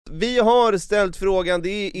vi har ställt frågan,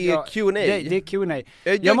 det är Q&A. Det är Q&A.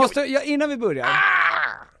 Jag måste, innan vi börjar.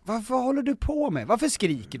 Vad håller du på med? Varför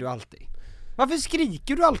skriker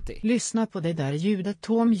du alltid? Lyssna på det där ljudet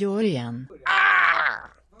Tom gör igen.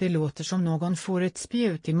 Det låter som någon får ett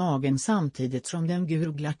spjut i magen samtidigt som den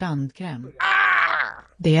gurglar tandkräm.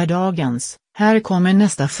 Det är dagens. Här kommer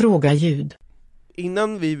nästa fråga ljud.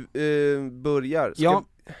 Innan vi börjar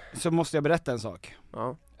så måste jag berätta en sak.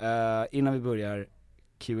 Ja. Innan vi börjar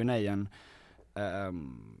Q&A-en.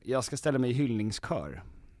 Jag ska ställa mig i hyllningskör.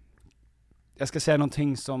 Jag ska säga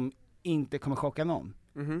någonting som inte kommer chocka någon.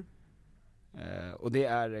 Och det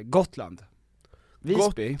är Gotland.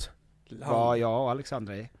 Visby. Vad jag och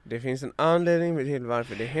Alexandra är. Det finns en anledning till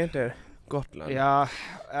varför det heter Gotland. Ja,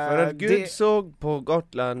 för att Gud såg på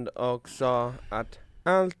Gotland och sa att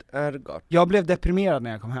allt är gott. Jag blev deprimerad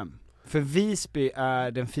när jag kom hem. För Visby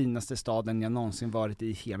är den finaste staden jag någonsin varit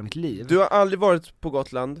i hela mitt liv. Du har aldrig varit på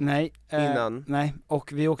Gotland? Nej, innan? Nej,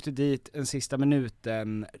 och vi åkte dit en sista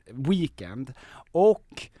minuten weekend.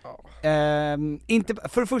 Och inte,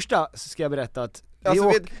 för det första ska jag berätta att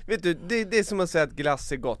alltså, vet du, det är som att säga att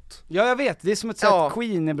glass är gott. Ja, jag vet, det är som att säga att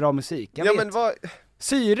Queen är bra musik. Jag vet. Men vad...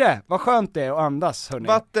 Syre, vad skönt det är att andas, hörni.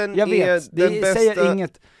 Vatten jag vet, är den det bästa...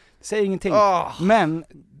 säger ingenting. Men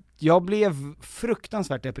jag blev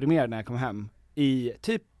fruktansvärt deprimerad när jag kom hem i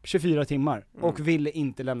typ 24 timmar och ville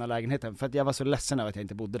inte lämna lägenheten för att jag var så ledsen över att jag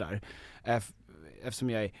inte bodde där. Eftersom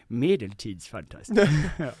jag är medeltidsfantast.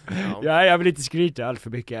 Jag vill inte skryta allt för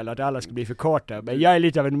mycket eller att alla ska bli för korta, men jag är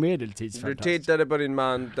lite av en medeltidsfantast. Du tittade på din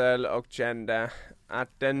mantel och kände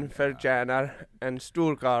att den förtjänar en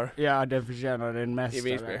stor karl. Ja, den förtjänar en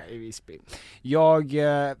mästare i Visby.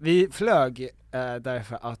 Vi flög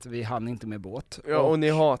därför att vi hann inte med båt. Ja, och ni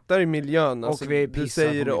hatar miljön, alltså, och vi du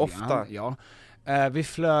säger det ofta. Ja. Vi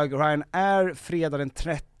flög Ryanair fredag den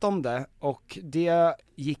 13 och det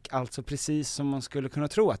gick alltså precis som man skulle kunna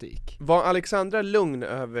tro att det gick. Var Alexandra lugn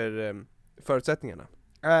över förutsättningarna?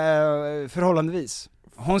 Förhållandevis.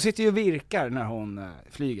 Hon sitter ju och virkar när hon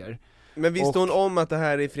flyger. Men visste hon om att det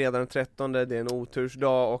här är fredag den 13, det är en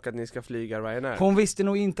otursdag och att ni ska flyga Ryanair? Hon visste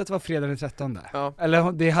nog inte att det var fredag den 13. Ja.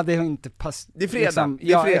 Eller det hade hon inte passat. Det är fredag. Liksom,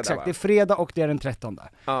 det är fredag, exakt. Va? Det är fredag och det är den 13.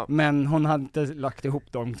 Ja. Men hon hade inte lagt ihop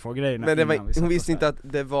de två grejerna. Men hon visste inte att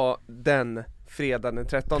det var den fredag den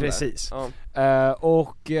 13. Precis. Ja.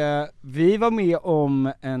 Och vi var med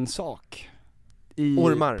om en sak i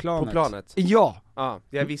ormar planet. På planet? Ja. Ja,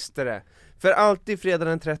 jag visste det. För alltid fredag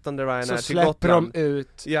den 13 Ryanair så till Gotland. Så släpper de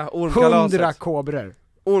ut 100 kobror.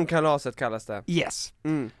 Ormkalaset kallas det. Yes.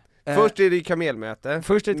 Först är det kamelmöte.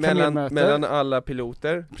 Mellan alla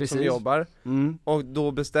piloter. Precis. Som jobbar. Och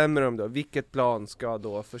då bestämmer de då vilket plan ska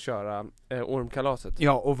då få köra ormkalaset.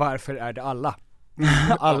 Ja, och varför är det alla?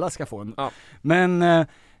 Alla ska få en. Ja. Men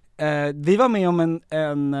vi var med om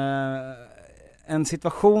en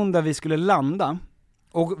situation där vi skulle landa.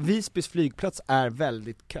 Och Visbys flygplats är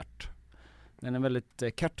väldigt kort. Den är väldigt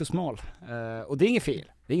kort och smal. Och det är inget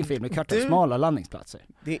fel. Det är inget fel med korta och smala landningsplatser.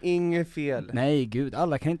 Det är inget fel. Nej gud,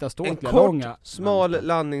 alla kan inte ha ståtliga långa. En kort, smal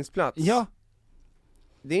landningsplats. Ja.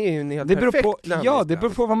 Det är ju en helt perfekt landningsplats. Ja, det beror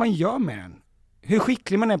på vad man gör med den. Hur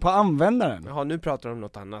skicklig man är på att använda den. Jaha, nu pratar du om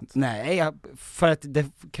något annat. Nej, för att det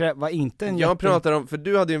var inte en pratar om, för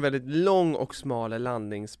du hade ju en väldigt lång och smal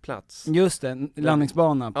landningsplats. Just det,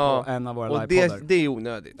 landningsbana på en av våra livepoddar. Och det är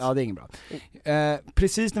onödigt. Ja, det är inget bra.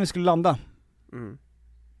 Precis när vi skulle landa.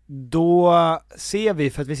 Då ser vi,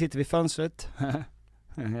 för att vi sitter vid fönstret.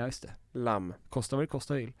 Ja, just det. Lamm. Kostar vad det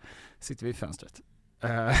kostar vill. Sitter vi vid fönstret.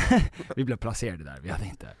 Vi blev placerade där, vi hade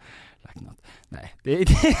inte lagt något. Nej.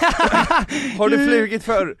 Har du flugit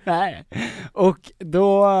förr? Nej. Och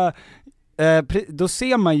då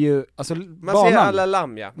ser man ju alltså man banan. Ser alla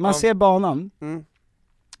lamm, ja. Man ser banan.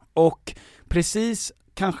 Och precis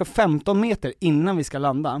kanske 15 meter innan vi ska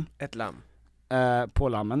landa. Ett lamm. På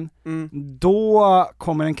lammen. Då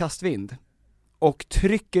kommer en kastvind och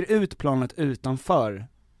trycker ut planet utanför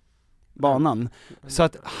banan. Så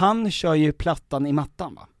att han kör ju plattan i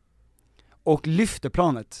mattan, va? Och lyfter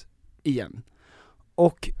planet igen.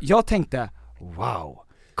 Och jag tänkte, wow,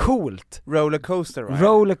 coolt. Rollercoaster, right?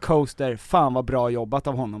 Rollercoaster, fan vad bra jobbat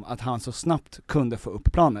av honom att han så snabbt kunde få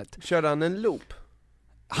upp planet. Körde han en loop?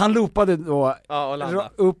 Han loopade då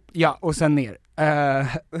upp, och sen ner.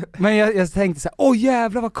 Men jag tänkte så här,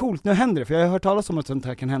 jävlar vad coolt, nu händer det. För jag har hört talas om att sånt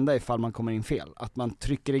här kan hända ifall man kommer in fel. Att man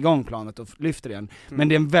trycker igång planet och lyfter igen. Men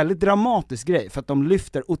det är en väldigt dramatisk grej, för att de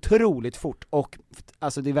lyfter otroligt fort. Och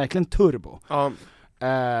alltså det är verkligen turbo. Ja.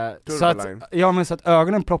 Så att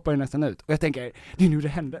ögonen ploppar ju nästan ut. Och jag tänker, det är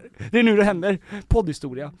nu det händer.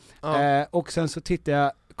 Poddhistoria. Och sen så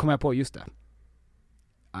kommer jag på, just det,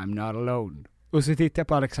 I'm not alone. Och så tittar jag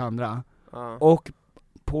på Alexandra. Och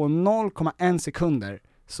på 0,1 sekunder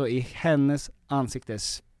så är hennes ansikte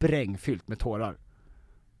sprängfyllt med tårar.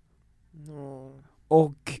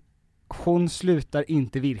 Och hon slutar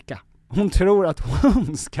inte virka. Hon tror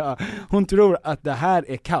att det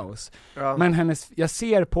här är kaos. Men jag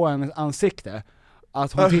ser på hennes ansikte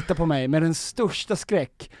att hon tittar på mig med den största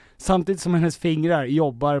skräck, samtidigt som hennes fingrar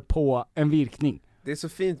jobbar på en virkning. Det är så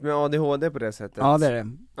fint med ADHD på det sättet. Ja, det är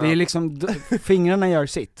det. Det är liksom, fingrarna gör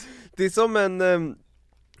sitt. Det är som en,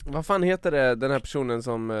 vad fan heter det, den här personen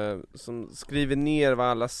som skriver ner vad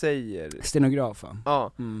alla säger? Stenograf, va?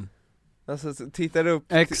 Ja. Alltså tittar upp,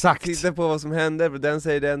 exakt. Tittar på vad som händer, den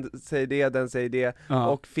säger det,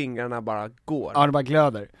 och fingrarna bara går. Ja, det bara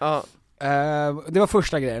glöder. Ja. Det var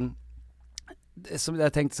första grejen. Som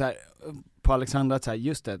jag tänkte så här på Alexandra, att så här,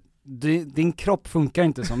 just det, din kropp funkar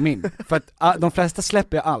inte som min. För att de flesta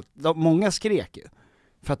släpper allt. Många skrek ju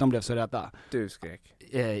för att de blev så rädda. Du skrek?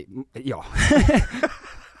 Ja.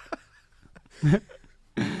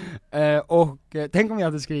 Och tänk om jag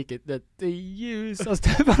hade skrikit det ljusaste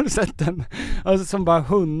falsetten, alltså som bara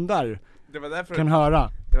hundar kan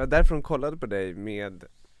höra. Det var därför de kollade på dig med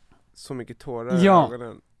så mycket tårar i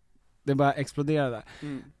ögonen. Det bara exploderade.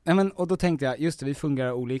 Nej, men, och då tänkte jag, just det, vi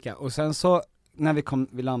fungerar olika. Och sen så, när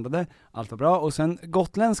vi landade, allt var bra. Och sen,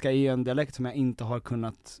 gotländska är ju en dialekt som jag inte har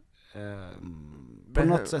kunnat på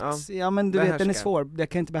något sätt, men du vet, den är svår. Jag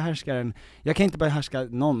kan inte behärska den. Jag kan inte behärska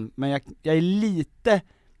någon, men jag är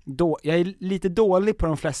lite dålig på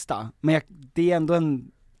de flesta. Men det är ändå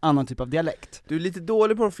en annan typ av dialekt. Du är lite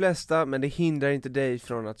dålig på de flesta, men det hindrar inte dig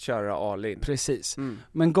från att köra all-in. Precis.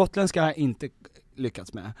 Men gotländska har jag inte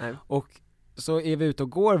lyckats med. Nej. Och så är vi ute och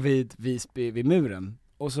går vid Visby, vid muren.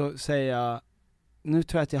 Och så säger jag, nu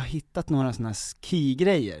tror jag att jag har hittat några sådana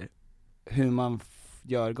key-grejer hur man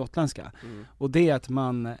gör gotländska. Och det är att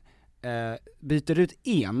man byter ut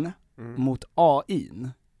en mot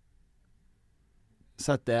AI:n.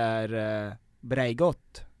 Så att det är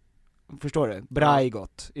brejgott. Förstår du?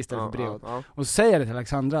 Brejgott istället för brejgott. Och så säger jag det till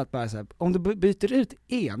Alexandra att bara så här, om du byter ut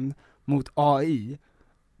en mot AI,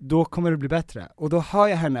 då kommer det bli bättre. Och då hör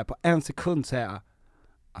jag henne på en sekund säga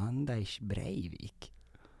Anders Breivik.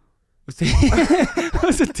 Och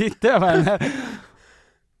så tittar jag på henne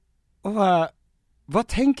och bara, vad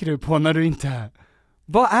tänker du på när du inte...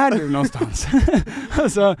 Var är du någonstans?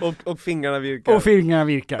 Alltså, och fingrarna virkar. Och fingrarna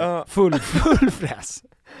virkar. Full fräs.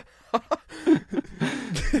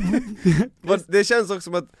 Det känns också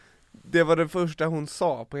som att det var det första hon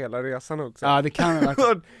sa på hela resan också. Ja, det kan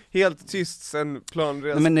vara helt tyst sen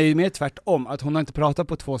planresan. Nej, men det är ju mer tvärtom, att hon har inte pratat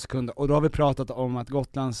på 2 sekunder. Och då har vi pratat om att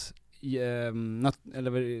Gotlands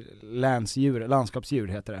landskapsdjur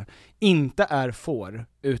heter det, inte är får,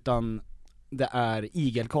 utan det är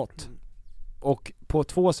igelkott. Och på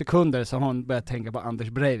 2 sekunder så har hon börjat tänka på Anders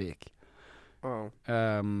Breivik.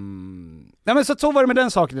 Nej, men så var det med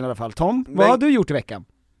den saken i alla fall. Tom, vad har du gjort i veckan?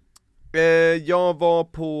 Jag var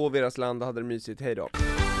på Veras land och hade det mysigt, hej då.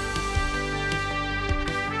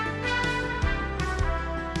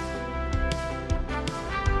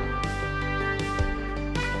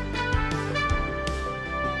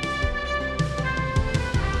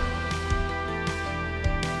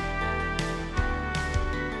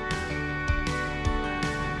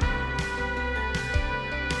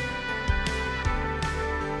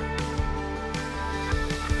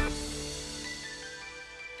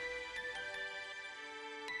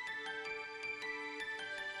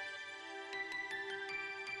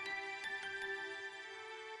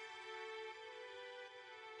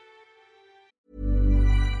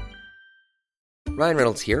 Ryan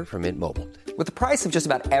Reynolds here from Mint Mobile. With the price of just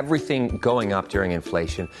about everything going up during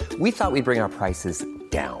inflation, we thought we'd bring our prices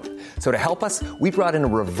down. So to help us, we brought in a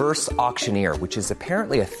reverse auctioneer, which is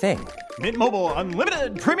apparently a thing. Mint Mobile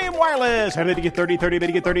Unlimited Premium Wireless. How to get 30, 30, bit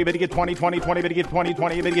to get 30, bit to get 20, 20, 20, bit to get 20,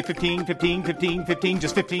 20, bit to get 15, 15, 15, 15,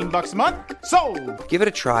 just $15 a month? Sold! Give it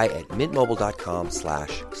a try at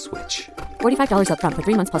mintmobile.com/switch. $45 up front for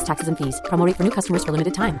 3 months plus taxes and fees. Promo rate for new customers for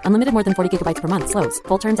limited time. Unlimited more than 40 gigabytes per month. Slows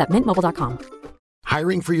full terms at mintmobile.com.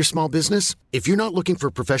 Hiring for your small business? If you're not looking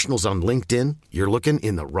for professionals on LinkedIn, you're looking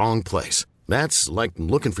in the wrong place. That's like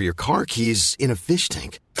looking for your car keys in a fish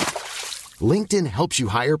tank. LinkedIn helps you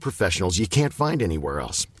hire professionals you can't find anywhere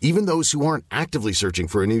else, even those who aren't actively searching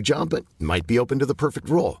for a new job but might be open to the perfect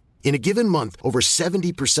role. In a given month, over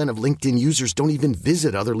 70% of LinkedIn users don't even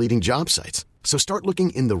visit other leading job sites. So start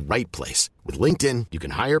looking in the right place. With LinkedIn, you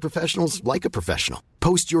can hire professionals like a professional.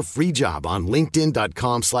 Post your free job on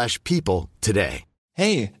linkedin.com/people today.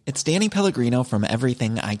 Hey, it's Danny Pellegrino from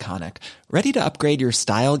Everything Iconic. Ready to upgrade your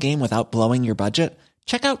style game without blowing your budget?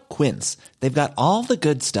 Check out Quince. They've got all the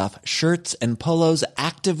good stuff, shirts and polos,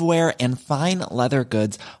 activewear and fine leather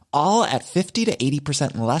goods, all at 50 to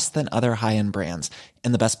 80% less than other high-end brands.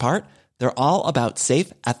 And the best part? They're all about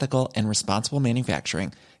safe, ethical, and responsible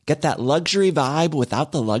manufacturing. Get that luxury vibe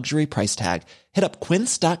without the luxury price tag. Hit up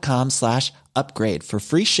quince.com/upgrade for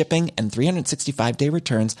free shipping and 365-day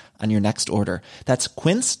returns on your next order. That's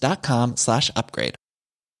quince.com/upgrade.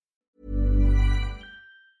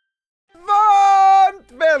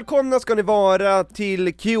 Välkomna ska ni vara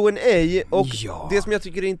till Q&A och det som jag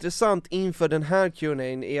tycker är intressant inför den här Q&A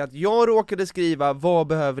är att jag råkade skriva vad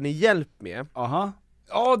behöver ni hjälp med? Aha.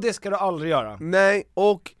 Ja, det ska du aldrig göra. Nej,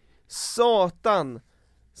 och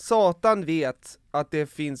Satan vet att det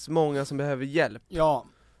finns många som behöver hjälp. Ja,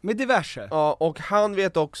 med diverse. Ja, och han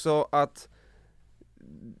vet också att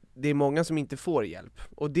det är många som inte får hjälp,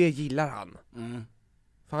 och det gillar han.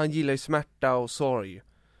 För han gillar ju smärta och sorg.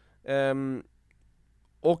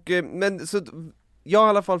 Men så jag har i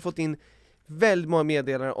alla fall fått in väldigt många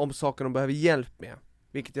meddelanden om saker de behöver hjälp med,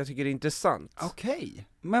 vilket jag tycker är intressant. Okej.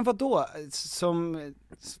 Men vad då? Som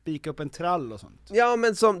spika upp en trall och sånt? Ja,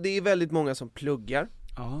 men det är väldigt många som pluggar.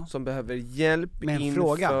 Som behöver hjälp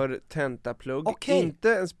inför tentaplugg.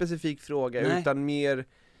 Inte en specifik fråga, utan mer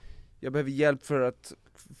jag behöver hjälp för att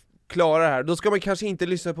klara det här. Då ska man kanske inte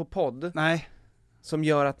lyssna på podd. Nej. Som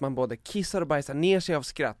gör att man både kissar och bajsar ner sig av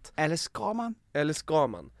skratt. Eller ska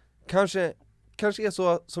man? Kanske är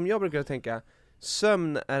så som jag brukar tänka.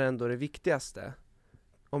 Sömn är ändå det viktigaste.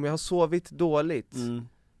 Om jag har sovit dåligt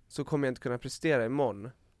så kommer jag inte kunna prestera imorgon.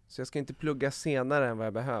 Så jag ska inte plugga senare än vad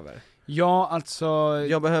jag behöver. Ja, alltså...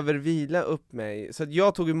 Jag behöver vila upp mig. Så att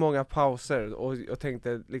jag tog ju många pauser och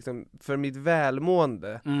tänkte liksom, för mitt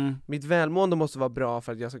välmående. Mitt välmående måste vara bra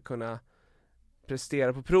för att jag ska kunna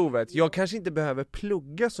prestera på provet. Jag kanske inte behöver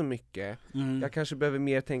plugga så mycket. Jag kanske behöver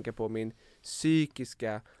mer tänka på min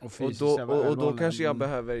psykiska och då kanske jag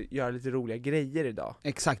behöver göra lite roliga grejer idag.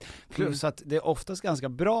 Exakt. Plus att det är oftast ganska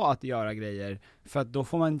bra att göra grejer, för att då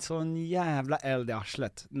får man sån jävla eld i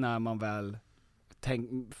arslet när man väl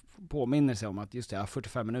påminner sig om att just det, jag har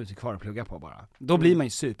 45 minuter kvar att plugga på bara. Då blir man ju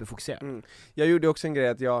superfokuserad. Jag gjorde också en grej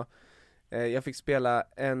att jag fick spela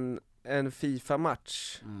en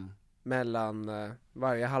FIFA-match mellan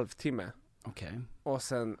varje halvtimme. Okej. Och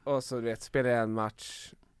så spelade jag en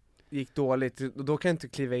match, gick dåligt, och då kan jag inte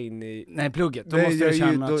kliva in i... Nej, plugget, då måste du köra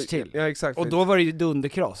en match till. Ja, exakt. Och då var det ju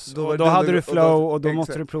dunderkross, och då hade du flow, och då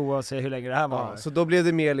måste du prova och se hur länge det här var. Ja, så då blev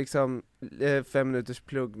det mer liksom 5 minuters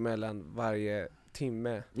plugg mellan varje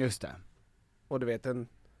timme. Just det. Och du vet, en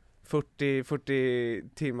 40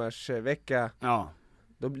 timmars vecka. Ja.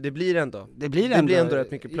 Det blir ändå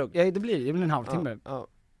rätt mycket plugg. Ja, det blir en halvtimme. Ja.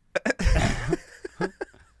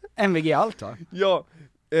 MVG allt va? Ja,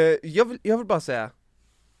 jag vill bara säga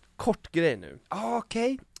kort grej nu.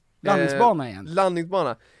 Okej. Landningsbana igen.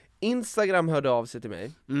 Landningsbana. Instagram hörde av sig till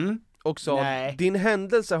mig och sa, din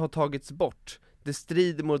händelse har tagits bort. Det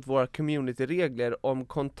strider mot våra community-regler om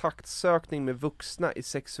kontaktsökning med vuxna i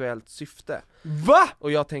sexuellt syfte. Va?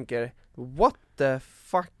 Och jag tänker, what the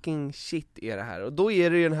fucking shit är det här? Och då är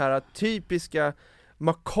det ju den här typiska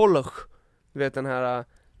McCulloch, du vet den här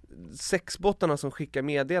sexbottarna som skickar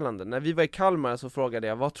meddelanden. När vi var i Kalmar så frågade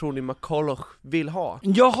jag, vad tror ni McCulloch vill ha?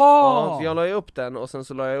 Jaha! Ja, så jag la upp den, och sen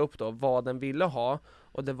så la jag upp då vad den ville ha,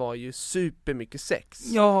 och det var ju supermycket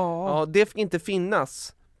sex. Ja, det fick inte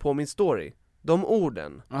finnas på min story. De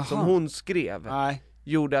orden som hon skrev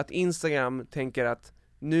gjorde att Instagram tänker att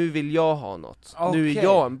nu vill jag ha något. Nu är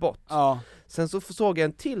jag en bot. Sen så såg jag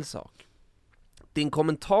en till sak. Din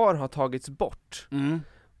kommentar har tagits bort.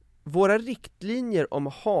 Våra riktlinjer om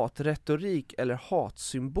hatretorik eller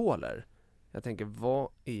hatsymboler. Jag tänker, vad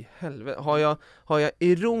i helvete? Har jag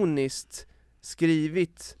ironiskt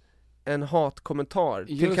skrivit en hatkommentar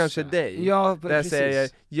till kanske dig? Ja, där jag säger,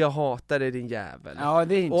 jag hatar dig din jävel. Ja,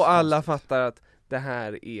 det är inte och alla fattar att det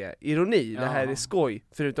här är ironi, det här är skoj,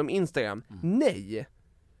 förutom Instagram. Nej!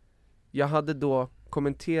 Jag hade då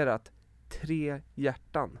kommenterat 3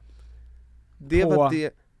 hjärtan. Det var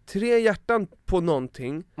det. 3 hjärtan på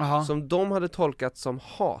någonting som de hade tolkat som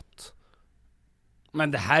hat.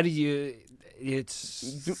 Men det här är ju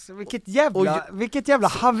vilket jävla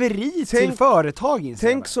haveri till företag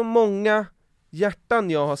Instagram. Tänk så många hjärtan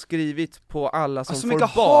jag har skrivit på alla som får barn. Så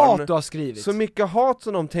mycket hat du har skrivit. Så mycket hat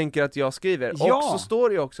som de tänker att jag skriver. Ja. Och så står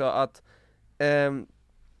det också att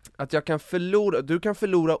du kan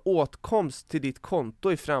förlora åtkomst till ditt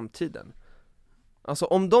konto i framtiden. Alltså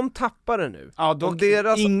om de tappar det nu,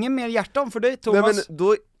 ingen mer hjärtan för dig, Thomas. Nej, men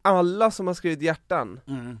då alla som har skrivit hjärtan,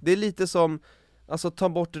 det är lite som, alltså ta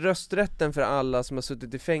bort rösträtten för alla som har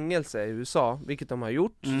suttit i fängelse i USA, vilket de har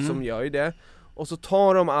gjort, som gör ju det. och så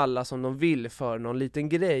tar de alla som de vill för någon liten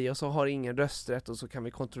grej och så har ingen rösträtt och så kan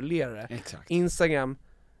vi kontrollera det. Exakt. Instagram,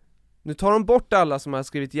 nu tar de bort alla som har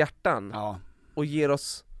skrivit hjärtan och ger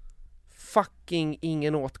oss fucking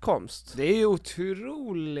ingen åtkomst. Det är ju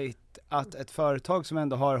otroligt att ett företag som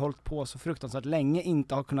ändå har hållit på så fruktansvärt länge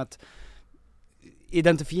inte har kunnat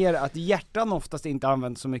identifiera att hjärtan oftast inte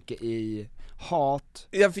används så mycket i hat.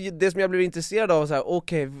 Ja, för det som jag blev intresserad av så här,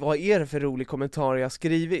 okej, vad är det för rolig kommentar jag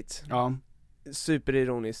skrivit? Ja.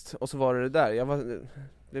 Superironiskt, och så var det där, jag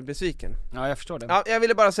blev besviken. Ja, jag förstår det. Ja, jag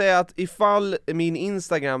ville bara säga att ifall min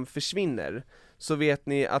Instagram försvinner så vet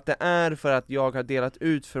ni att det är för att jag har delat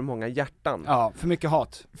ut för många hjärtan. Ja, för mycket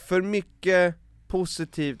hat. För mycket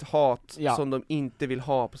positivt hat som de inte vill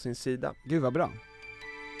ha på sin sida. Gud vad bra.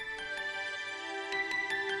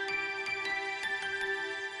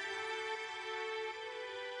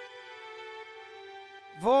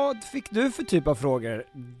 Vad fick du för typ av frågor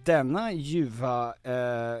denna ljuva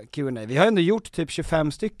Q&A? Vi har ändå gjort typ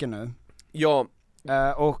 25 stycken nu. Ja.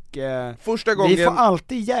 Och första gången... vi får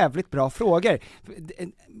alltid jävligt bra frågor.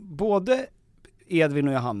 Både Edvin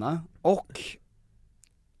och Johanna och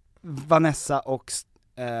Vanessa och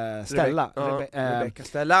Stella,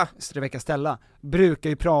 Rebecca Stella brukar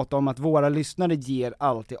ju prata om att våra lyssnare ger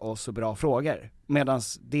alltid oss så bra frågor, medan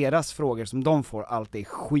deras frågor som de får alltid är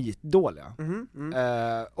skitdåliga.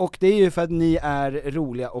 Och det är ju för att ni är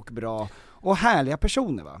roliga och bra och härliga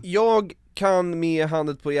personer, va? Jag kan med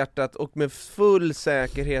handen på hjärtat och med full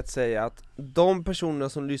säkerhet säga att de personerna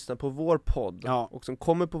som lyssnar på vår podd och som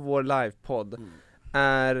kommer på vår livepodd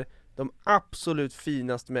är de absolut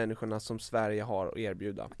finaste människorna som Sverige har att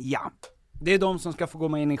erbjuda. Ja, det är de som ska få gå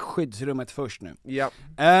med in i skyddsrummet först nu. Ja.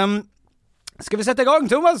 Ska vi sätta igång,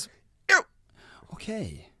 Thomas? Ja.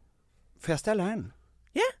 Okej. Får jag ställa en?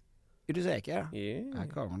 Ja. Yeah. Är du säker? Ja.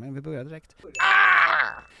 Yeah. Vi börjar direkt.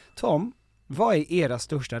 Tom, vad är era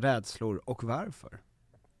största rädslor och varför?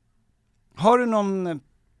 Har du någon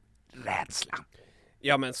rädsla?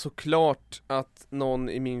 Ja, men såklart att någon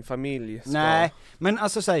i min familj ska... Nej, men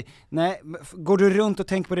alltså säg, går du runt och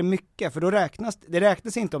tänker på det mycket? För då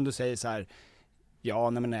räknas inte om du säger så här: ja,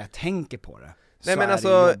 nej, men när jag tänker på det. Nej, men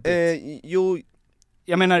alltså, jo...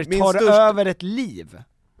 Jag menar, tar det över ett liv?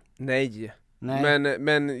 Nej.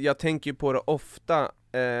 Men jag tänker på det ofta,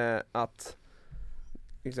 att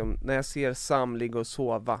liksom, när jag ser Sam ligga och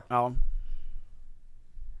sova,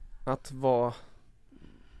 att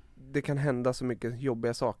det kan hända så mycket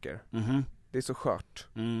jobbiga saker. Det är så skört.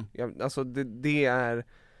 Alltså det är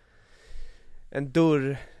en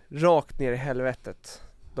dörr rakt ner i helvetet,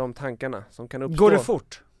 de tankarna som kan uppstå. Går det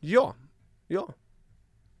fort? Ja.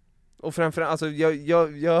 Och framförallt, alltså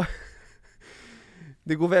jag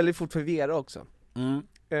det går väldigt fort för Vera också.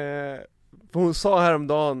 För hon sa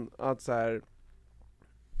häromdagen att så här: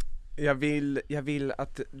 jag vill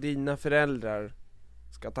att dina föräldrar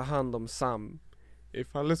ska ta hand om Sam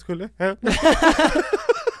ifall det skulle hända.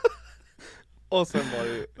 Och sen var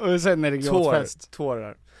det och sen är det gråtfest.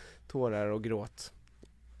 Tårar och gråt.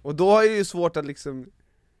 Och då är det ju svårt att liksom,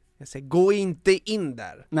 jag säger, gå inte in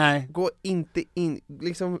där. Nej. Gå inte in,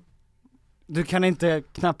 liksom. Du kan inte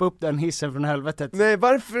knappa upp den hissen från helvetet. Nej,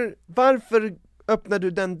 varför öppnar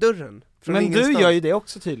du den dörren? Men ingenstans? Du gör ju det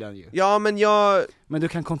också tydligen ju. Ja, men du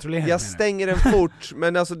kan kontrollera. Jag stänger den fort,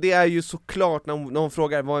 men alltså det är ju såklart när hon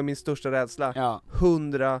frågar vad är min största rädsla?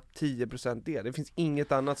 110% det finns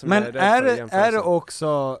inget annat som men jag är rädd för. Är det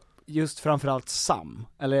också just framförallt Sam?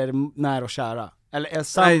 Eller är det nära och kära? Eller är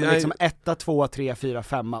Sam liksom 1, 2, 3, 4,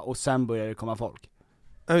 5 och sen börjar det komma folk?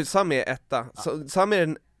 Sam är 1. Sam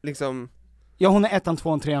är liksom... Ja, hon är 1,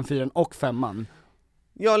 2, 3, 4 och 5.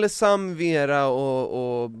 Ja, eller Sam, Vera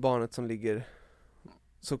och barnet som ligger,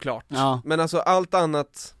 såklart. Ja. Men alltså allt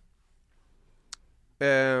annat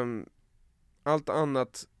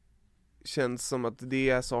känns som att det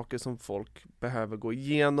är saker som folk behöver gå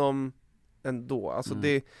igenom ändå. Alltså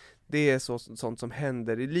det är sånt som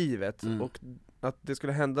händer i livet, och att det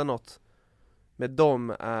skulle hända något med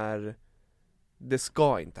dem det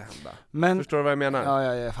ska inte hända. Förstår du vad jag menar?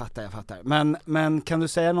 Ja, jag fattar. Men kan du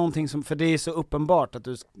säga någonting som, för det är så uppenbart att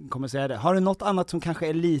du kommer säga det. Har du något annat som kanske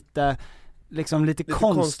är lite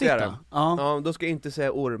konstigt då? Ja, då ska jag inte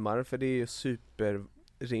säga ormar, för det är ju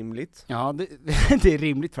superrimligt. Ja, det är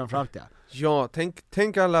rimligt framförallt, ja. Ja,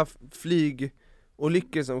 tänk alla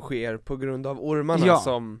flygolyckor som sker på grund av ormarna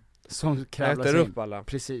som äter upp alla.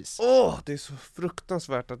 Precis. Det är så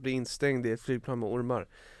fruktansvärt att bli instängd i ett flygplan med ormar.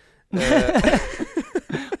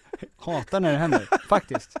 Hatar när det händer,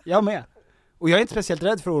 faktiskt. Jag med. Och jag är inte speciellt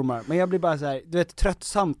rädd för ormar, men jag blir bara så här, du vet,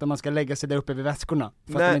 tröttsamt när man ska lägga sig där uppe vid väskorna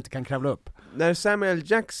för att de inte kan kravla upp. När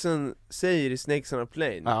Samuel Jackson säger i Snakes on a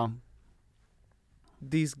Plane,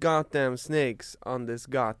 these goddamn snakes on this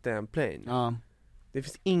goddamn plane. Ja. Det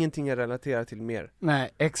finns ingenting jag relaterar till mer.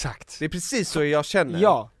 Nej, exakt. Det är precis så jag känner.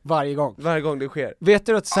 Ja, varje gång det sker. Vet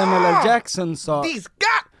du att Samuel L. Jackson sa these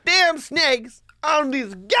goddamn snakes on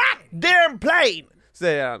this goddamn plane,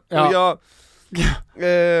 säger han. Ja. Och jag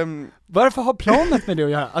varför har planet med det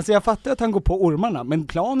att göra? Alltså jag fattar att han går på ormarna, men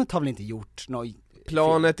planet har väl inte gjort något.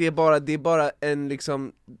 Planet det är bara en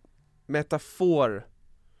liksom metafor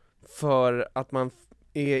för att man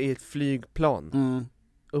är i ett flygplan.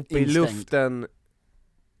 Uppe i luften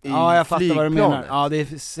i ja, jag fattar vad du menar. flygplanet. Ja, det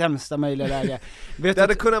är sämsta möjliga läge. Vet Det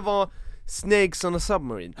hade kunnat vara Snakes on a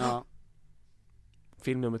Submarine. Ja.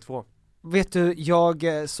 Film nummer 2. Vet du,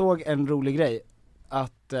 jag såg en rolig grej.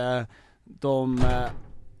 Att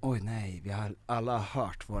oj nej, vi har alla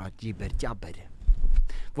hört vårat jibber-jabber.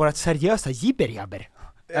 Vårat seriösa jibber-jabber.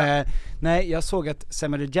 Ja. Nej, jag såg att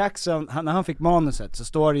Samuel L. Jackson, när han fick manuset så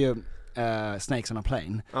står det ju Snakes on a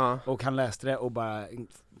Plane. Och han läste det och bara,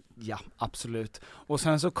 ja, absolut. Och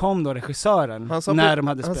sen så kom då regissören när de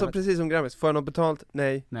hade spelat. Han sa precis som Grammis, får jag något betalt?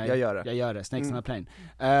 Nej, jag gör det. Snakes on a Plane.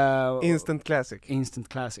 Instant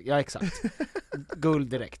classic, ja exakt. Guld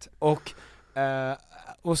direkt.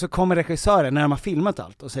 Och så kommer regissören när de har filmat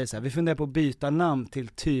allt och säger så här: vi funderar på att byta namn till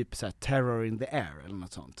typ så här Terror in the Air eller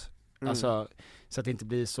något sånt. Alltså, så att det inte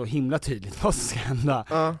blir så himla tydligt vad som ska hända,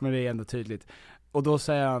 men det är ändå tydligt. Och då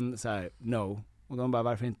säger han så här: no. Och de bara,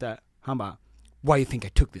 varför inte? Han bara, why you think I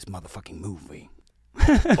took this motherfucking movie?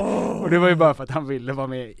 Och det var ju bara för att han ville vara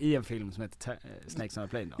med i en film som heter Snakes on a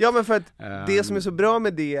Plane då. Ja, men för att det som är så bra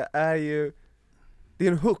med det är ju, det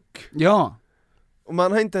är en hook. Ja. Och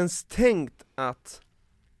man har inte ens tänkt att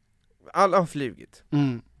alla har flugit.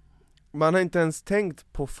 Man har inte ens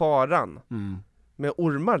tänkt på faran med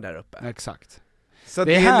ormar där uppe. Exakt. Så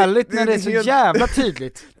det är härligt när det är så jävla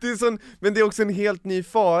tydligt. Det är sån, men det är också en helt ny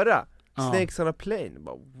fara. Snakes on a Plane.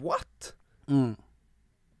 Bara, what?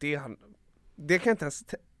 Det kan jag inte ens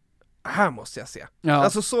här måste jag se. Ja.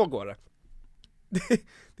 Alltså så går det.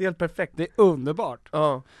 Det är helt perfekt. Det är underbart.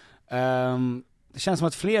 Ja. Det känns som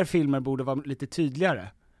att fler filmer borde vara lite tydligare.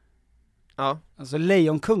 Ja. Alltså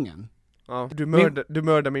Lejonkungen. Ja. Du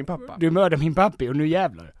mördar min pappa. Du mördar min pappi och nu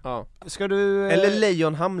jävlar. Ja. Ska du eller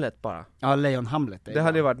Lejon Hamlet bara. Ja, Lejon Hamlet. Det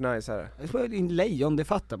hade ju varit nice här. Lejon, det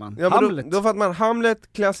fattar man. Ja, Hamlet. Då fattar man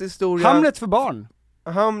Hamlet, klassisk historia. Hamlet för barn.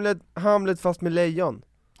 Hamlet fast med lejon.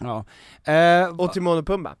 Ja. Och Timon och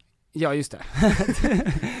Pumba. Ja, just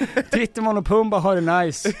det. Timon och Pumba har det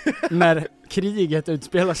nice när kriget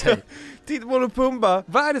utspelar sig. Timon och Pumba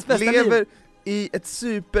världens bästa lever liv i ett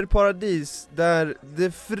superparadis där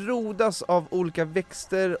det frodas av olika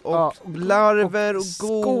växter och larver och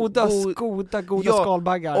goda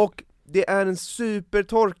skalbaggar. Och det är en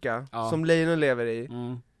supertorka som lejonen lever i.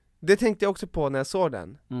 Det tänkte jag också på när jag såg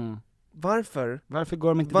den. Varför går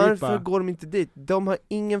de inte dit? Varför går de inte dit? De har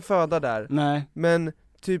ingen föda där. Nej. Men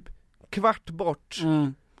typ kvart bort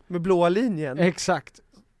med blåa linjen. Exakt.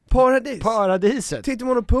 Paradiset.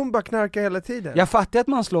 Timon och Pumba knarkar hela tiden. Jag fattar att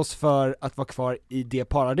man slåss för att vara kvar i det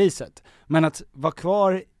paradiset. Men att vara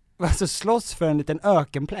kvar, alltså slåss för en liten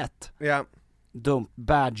ökenplätt. Ja. Dumt,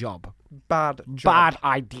 bad job. Bad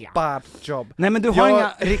idea. Bad job. Nej, men du har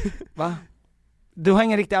inga va? Du har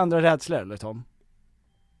inga riktiga andra rädslor, eller Tom?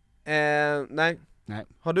 Nej.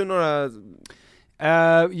 Har du några?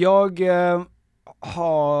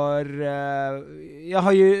 Jag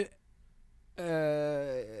har ju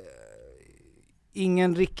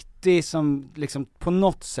ingen riktig som liksom på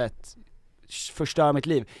något sätt förstör mitt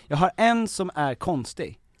liv. Jag har en som är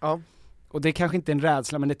konstig. Ja. Och det är kanske inte en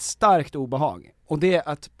rädsla, men ett starkt obehag. Och det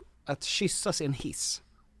är att kyssas i en hiss.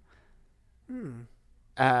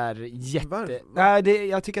 Är Nej,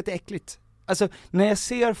 jag tycker att det är äckligt. Alltså, när jag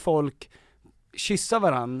ser folk kyssa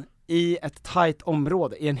varann i ett tight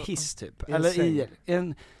område, i en hiss typ, eller i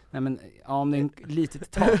en, nej men, om det är en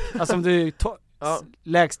litet tak, alltså om du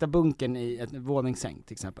lägsta bunken i ett våningssäng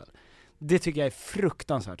till exempel. Det tycker jag är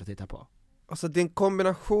fruktansvärt att titta på. Alltså det är en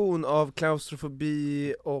kombination av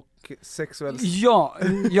klaustrofobi och sexuell... Ja,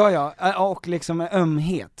 och liksom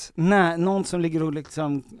ömhet. Någon som ligger och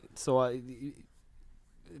liksom så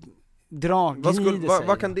glider sig.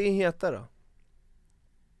 Vad kan det heta då?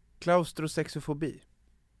 Klaustrosexofobi?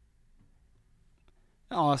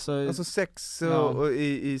 Ja, alltså sex och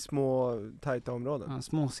i små tajta områden. Ja,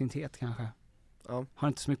 småsinthet kanske. Ja. Har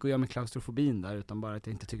inte så mycket att göra med klaustrofobin där, utan bara att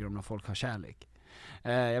jag inte tycker om när folk har kärlek.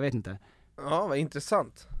 Jag vet inte. Ja, vad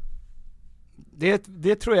intressant.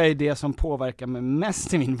 Det tror jag är det som påverkar mig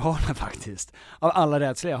mest i min vardag faktiskt. Av alla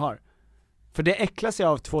rädslor jag har. För det äcklas jag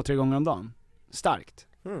av 2-3 gånger om dagen. Starkt.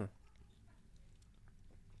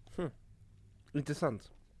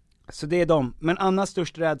 Intressant. Så det är dem. Men Annas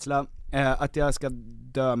största rädsla är att jag ska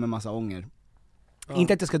dö med massa ånger. Ja.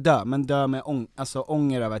 Inte att jag ska dö, men dö med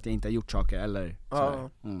ånger över att jag inte har gjort saker eller sådär.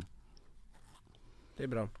 Det är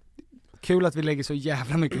bra. Kul att vi lägger så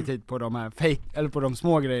jävla mycket tid på de här fake, eller på de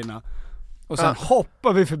små grejerna. Och sen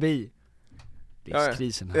hoppar vi förbi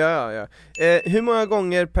livskrisen här. Ja. Hur många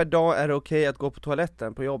gånger per dag är det okej att gå på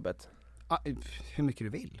toaletten på jobbet? Hur mycket du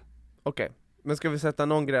vill. Okej, men ska vi sätta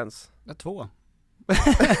någon gräns? 2.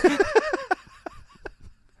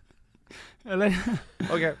 Eller?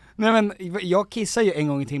 Okej. Nej men, jag kissar ju en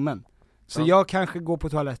gång i timmen. Så jag kanske går på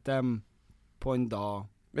toaletten på en dag.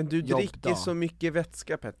 Men du dricker så mycket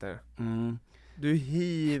vätska, Petter. Du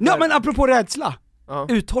hivar. Ja, men apropå rädsla.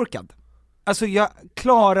 Uttorkad. Alltså jag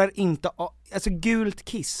klarar inte alltså gult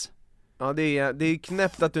kiss. Ja, det är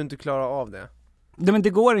knäppt att du inte klarar av det. Nej men det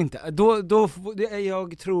går inte.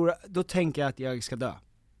 Då tänker jag att jag ska dö.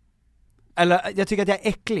 Eller jag tycker att jag är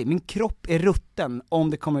äcklig. Min kropp är rutten om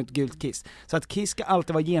det kommer ut gult kiss. Så att kiss ska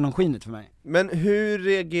alltid vara genomskinligt för mig. Men hur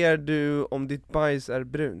reagerar du om ditt bajs är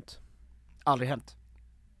brunt? Aldrig hänt.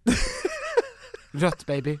 Rött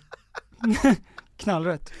baby.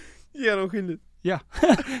 Knallrött. Genomskinligt. Ja,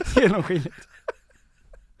 genomskinligt.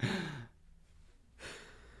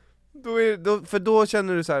 För då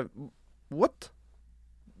känner du så här: what?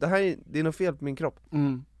 Det är något fel på min kropp.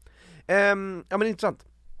 Ja men intressant.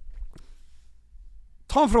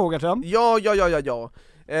 Ta en fråga till dem. Ja.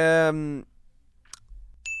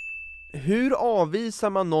 Hur avvisar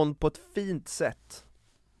man någon på ett fint sätt?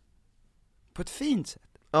 På ett fint sätt?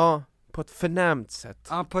 Ja, på ett förnämt sätt.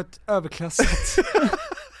 Ja, på ett överklasssätt.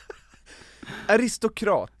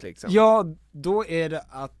 Aristokrat liksom. Ja, då är det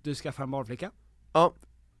att du skaffar en barnflicka. Ja.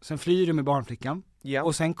 Sen flyr du med barnflickan. Ja.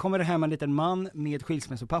 Och sen kommer det hem en liten man med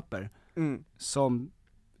skilsmässopapper. Som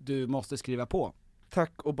du måste skriva på.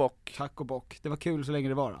 Tack och bock. Det var kul så länge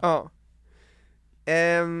det var. Ja.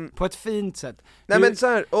 På ett fint sätt. Nej, men så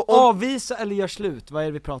här, avvisa eller gör slut, vad är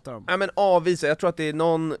det vi pratar om? Nej men avvisa, jag tror att det är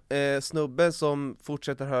någon snubbe som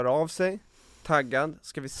fortsätter höra av sig. Taggad,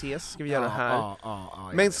 ska vi ses, ska vi göra det här?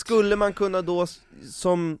 Men skulle man kunna då,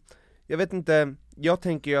 som, jag vet inte, jag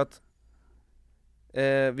tänker ju att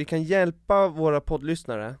vi kan hjälpa våra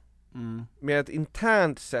poddlyssnare med ett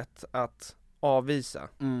internt sätt att avvisa,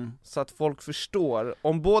 så att folk förstår,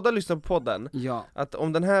 om båda lyssnar på podden, att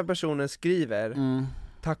om den här personen skriver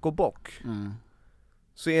tack och bock,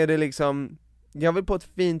 så är det liksom, jag vill på ett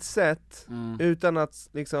fint sätt, utan att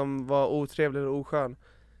liksom vara otrevlig eller oskön,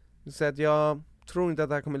 så att jag tror inte att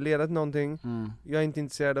det här kommer leda till någonting, jag är inte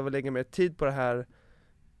intresserad av att lägga mer tid på det här,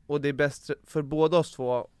 och det är bäst för båda oss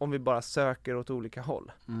två om vi bara söker åt olika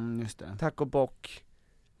håll. Just det. Tack och bock.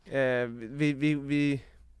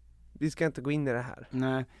 Vi ska inte gå in i det här.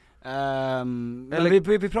 Nej.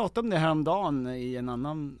 Eller vi pratade om det här om dagen i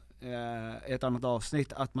ett annat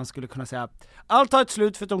avsnitt, att man skulle kunna säga allt har ett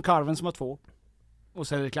slut förutom karven som har 2, och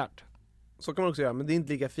så är det klart. Så kan man också göra, men det är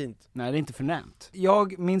inte lika fint. Nej, det är inte förnämt.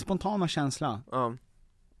 Min spontana känsla,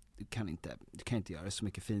 du kan inte göra det så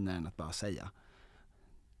mycket finare än att bara säga: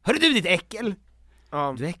 hörru du ditt äckel!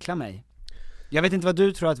 Du äcklar mig. Jag vet inte vad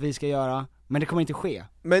du tror att vi ska göra, men det kommer inte ske.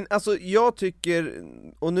 Men alltså jag tycker,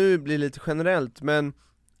 och nu blir det lite generellt, men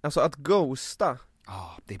alltså att ghosta,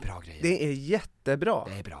 det är bra grejer. Det är jättebra.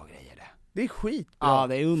 Det är bra grejer det. Det är skitbra. Ja,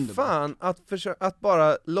 det är underbart. Fan, att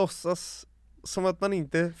bara låtsas som att man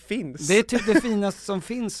inte finns. Det är typ det finaste som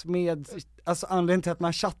finns med, alltså anledningen till att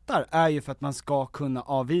man chattar är ju för att man ska kunna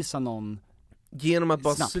avvisa någon genom att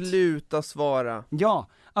bara snabbt sluta svara. Ja,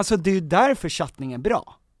 alltså det är ju därför chattning är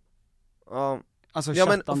bra. Ja, alltså ja,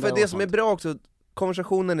 men för det som är bra också,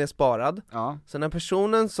 konversationen är sparad. Ja. Så den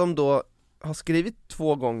personen som då har skrivit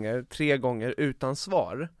 2 gånger, 3 gånger utan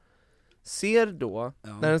svar, ser då,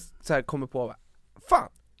 när den så här kommer på, fan,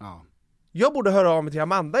 jag borde höra av mig till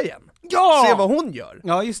Amanda igen. Se vad hon gör.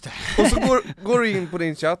 Ja, just det. Och så går du in på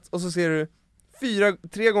din chatt, och så ser du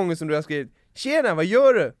 3 gånger som du har skrivit: tjena, vad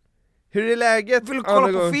gör du? Hur är läget? Vill du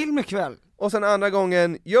kolla på film ikväll? Och sen andra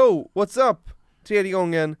gången: yo, what's up? 3:e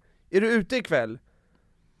gången: är du ute ikväll?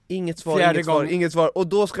 Inget svar. Och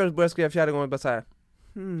då ska du börja skriva 4:e gången bara så här.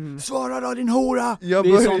 Svara då din hora! Jag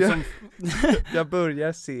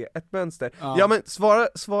börjar se ett mönster. Ja men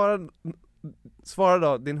svara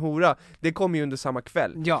då din hora. Det kommer ju under samma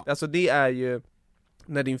kväll. Ja. Alltså det är ju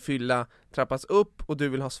när din fylla trappas upp och du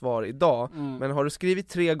vill ha svar idag. Men har du skrivit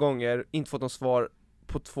 3 gånger, inte fått något svar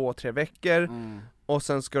på 2-3 veckor, och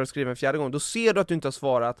sen ska du skriva en 4:e gång, då ser du att du inte har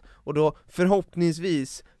svarat, och då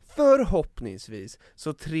förhoppningsvis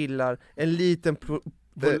så trillar en liten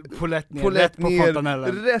polett ner rätt på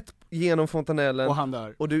fontanellen. Rätt genom fontanellen, och han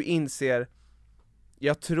dör. Och du inser,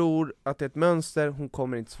 jag tror att det är ett mönster, hon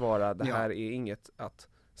kommer inte svara, det här är inget att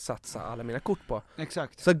satsa alla mina kort på.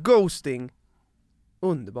 Exakt. Så ghosting,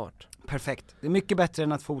 underbart. Perfekt. Det är mycket bättre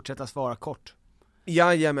än att fortsätta svara kort.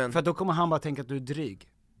 Jajamän. För då kommer han bara tänka att du är dryg.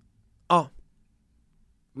 Ja.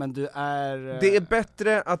 Men du är... Det är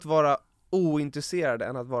bättre att vara ointresserad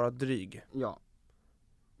än att vara dryg. Ja.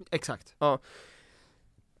 Exakt. Ja.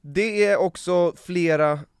 Det är också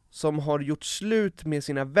flera som har gjort slut med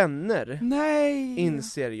sina vänner. Nej!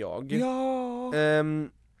 Inser jag. Ja.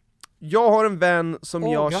 Jag har en vän som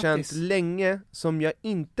jag har grattis. känt länge, som jag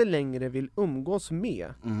inte längre vill umgås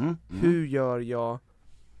med. Hur gör jag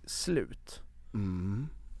slut?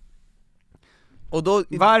 Och då,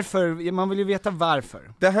 varför? Man vill ju veta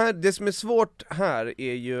varför. Det som är svårt här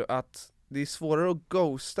är ju att det är svårare att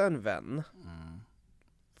ghosta en vän.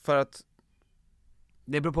 För att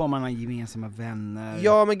det beror på om man har gemensamma vänner.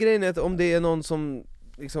 Ja, men grejen är att om det är någon som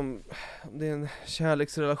liksom, det är en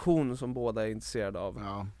kärleksrelation som båda är intresserade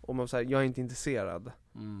av, och man säger jag är inte intresserad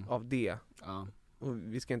av det, och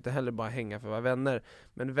vi ska inte heller bara hänga för att vara vänner.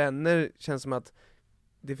 Men vänner känns som att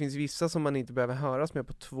det finns vissa som man inte behöver höras med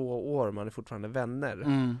på 2 år, man är fortfarande vänner.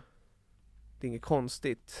 Det är inget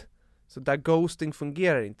konstigt. Så där ghosting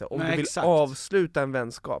fungerar inte. Om du vill avsluta en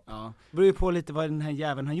vänskap. Det beror ju på lite vad den här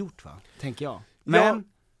jäveln har gjort, va? Tänker jag.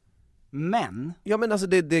 Men ja, men alltså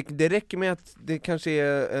det räcker med att det kanske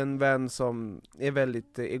är en vän som är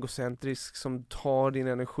väldigt egocentrisk, som tar din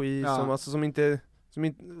energi, som inte,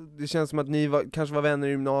 det känns som att ni kanske var vänner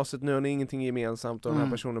i gymnasiet, nu har ni ingenting gemensamt och den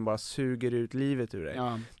här personen bara suger ut livet ur dig.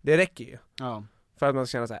 Det räcker ju. För att man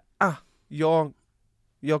ska känna så här,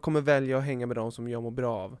 jag kommer välja att hänga med dem som jag mår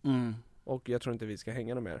bra av. Och jag tror inte vi ska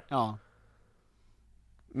hänga någon mer.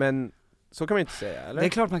 Men så kan man inte säga, eller? Det är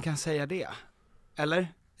klart man kan säga det.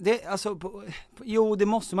 Eller? Det, alltså, jo, det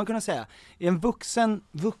måste man kunna säga. I en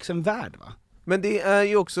vuxen värld, va? Men det är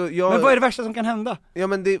ju också... Men vad är det värsta som kan hända? Ja,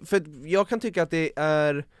 men för jag kan tycka att det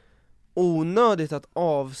är onödigt att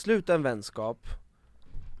avsluta en vänskap.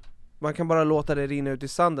 Man kan bara låta det rinna ut i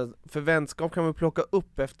sanden. För vänskap kan man plocka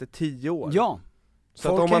upp efter 10 år. Ja.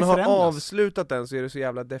 Så att om man har avslutat den så är det så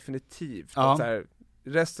jävla definitivt. Att så här,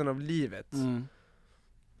 resten av livet.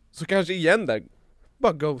 Så kanske igen där,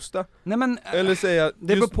 bara ghosta. Nej, men eller säga,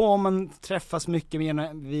 det beror på om man träffas mycket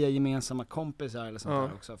via gemensamma kompisar eller sånt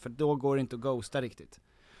där också. För då går det inte att ghosta riktigt.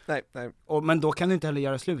 Nej. Men då kan du inte heller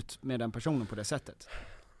göra slut med den personen på det sättet.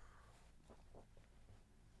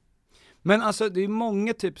 Men alltså det är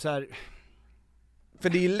många typ så här. För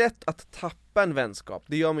det är lätt att tappa en vänskap.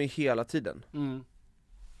 Det gör man ju hela tiden.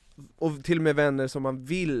 Och till och med vänner som man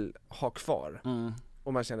vill ha kvar.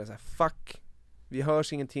 Och man känner så här: fuck, vi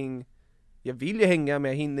hörs ingenting. Jag vill ju hänga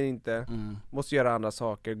men jag hinner inte. Måste göra andra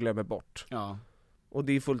saker, glömmer bort. Och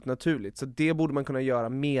det är fullt naturligt. Så det borde man kunna göra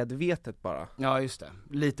medvetet bara. Ja, just det.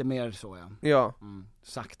 Lite mer så,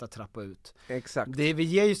 sakta trappa ut. Exakt. Vi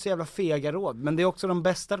ger ju så jävla fega råd, men det är också de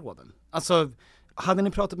bästa råden. Alltså, hade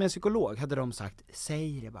ni pratat med en psykolog hade de sagt,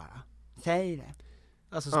 säg det bara. Säg det.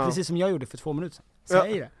 Alltså precis som jag gjorde för 2 minuter sedan.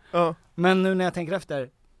 Säg det. Men nu när jag tänker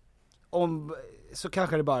efter, så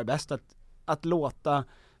kanske det bara är bäst att låta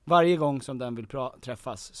varje gång som den vill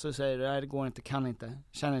träffas så säger det, nej det går inte, kan inte,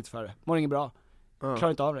 känner inte för det, mår inget bra, klarar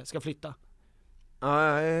inte av det, ska flytta.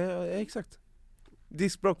 Ja, exakt.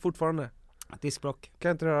 Diskbråck fortfarande. Diskbråck.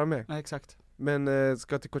 Kan inte röra mig. Ja, exakt. Men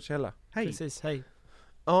ska till Coachella. Hej. Precis, hej.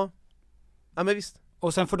 Ja men visst.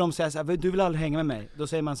 Och sen får de säga så här, du vill aldrig hänga med mig. Då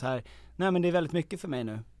säger man så här, nej men det är väldigt mycket för mig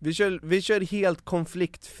nu. Vi kör helt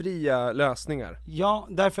konfliktfria lösningar. Ja,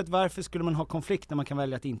 därför att varför skulle man ha konflikt när man kan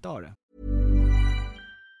välja att inte ha det?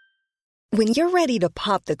 When you're ready to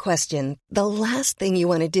pop the question, the last thing you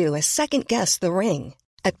want to do is second guess the ring.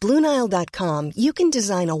 At BlueNile.com you can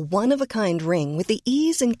design a one-of-a-kind ring with the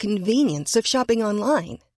ease and convenience of shopping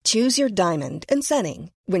online. Choose your diamond and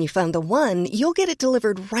setting. When you find the one, you'll get it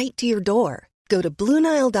delivered right to your door. Go to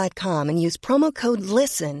BlueNile.com and use promo code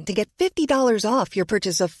LISTEN to get $50 off your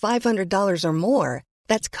purchase of $500 or more.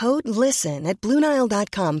 That's code LISTEN at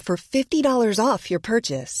BlueNile.com for $50 off your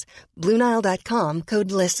purchase. BlueNile.com,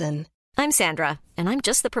 code LISTEN. I'm Sandra, and I'm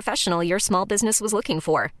just the professional your small business was looking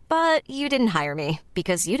for. But you didn't hire me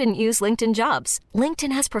because you didn't use LinkedIn Jobs.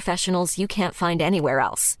 LinkedIn has professionals you can't find anywhere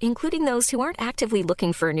else, including those who aren't actively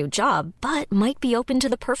looking for a new job, but might be open to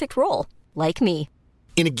the perfect role, like me.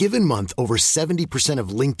 In a given month, over 70% of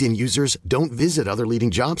LinkedIn users don't visit other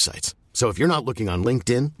leading job sites. So if you're not looking on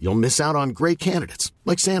LinkedIn, you'll miss out on great candidates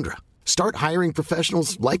like Sandra. Start hiring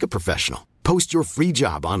professionals like a professional. Post your free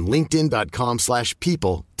job on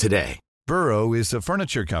linkedin.com/people today. Burrow is a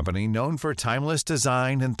furniture company known for timeless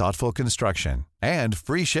design and thoughtful construction and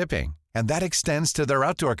free shipping. And that extends to their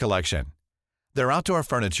outdoor collection. Their outdoor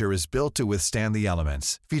furniture is built to withstand the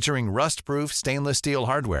elements, featuring rust-proof stainless steel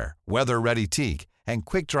hardware, weather-ready teak, and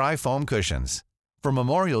quick-dry foam cushions. For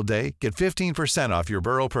Memorial Day, get 15% off your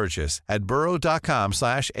Burrow purchase at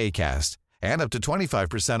burrow.com/acast, and up to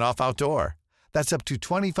 25% off outdoor. That's up to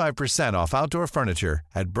 25% off outdoor furniture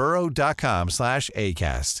at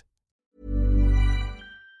burrow.com/acast.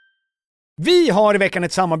 Vi har i veckan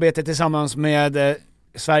ett samarbete tillsammans med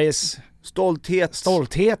Sveriges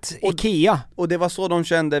stolthet IKEA. Och det var så de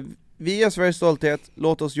kände, vi är Sveriges stolthet,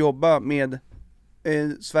 låt oss jobba med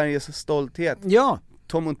Sveriges stolthet. Ja.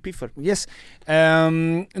 Tom und Piffer. Yes.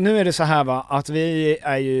 Nu är det så här va, att vi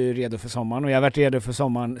är ju redo för sommaren, och jag har varit redo för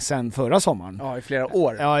sommaren sen förra sommaren. Ja, i flera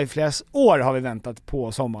år. Ja, i flera år har vi väntat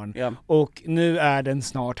på sommaren. Ja. Och nu är den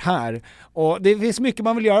snart här. Och det finns mycket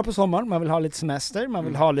man vill göra på sommaren. Man vill ha lite semester, man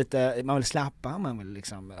vill ha lite, man vill slappa, man vill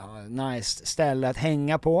liksom ha ett nice ställe att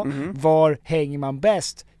hänga på. Var hänger man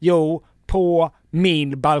bäst? Jo, på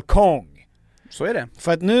min balkong. Så är det.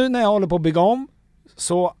 För att nu när jag håller på att bygga om,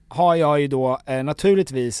 så har jag ju då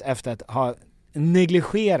naturligtvis, efter att ha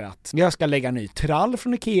negligerat, jag ska lägga ny trall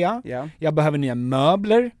från IKEA, jag behöver nya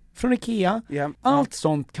möbler från IKEA, allt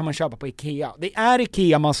sånt kan man köpa på IKEA. Det är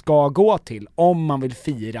IKEA man ska gå till om man vill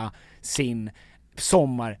fira sin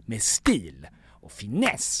sommar med stil och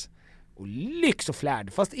finess och lyx och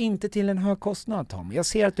flärd, fast inte till en hög kostnad, Tom. Jag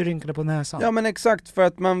ser att du rynkade på näsan. Ja, men exakt, för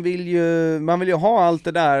att man vill ju ha allt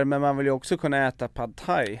det där, men man vill ju också kunna äta pad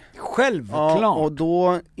thai. Självklart. Ja, och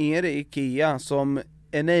då är det IKEA som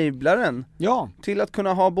enablaren till att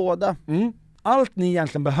kunna ha båda. Allt ni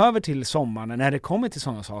egentligen behöver till sommaren när det kommer till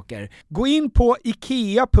sådana saker, gå in på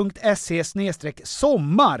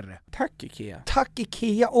ikea.se/sommar. Tack IKEA. Tack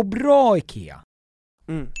IKEA, och bra IKEA.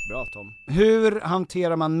 Bra Tom. Hur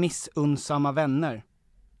hanterar man missunnsamma vänner?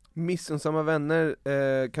 Missunnsamma vänner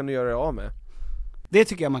kan du göra dig av med. Det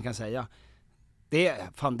tycker jag man kan säga.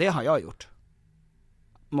 Det har jag gjort.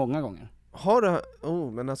 Många gånger. Har du?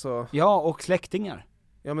 Men alltså... Ja, och släktingar.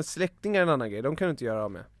 Ja, men släktingar är en annan grej. De kan du inte göra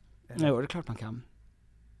av med. Jo, det är klart man kan.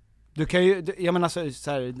 Du kan ju, jag menar alltså,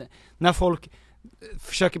 så här, när folk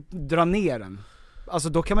försöker dra ner den, alltså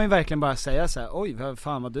då kan man ju verkligen bara säga så här: oj, vad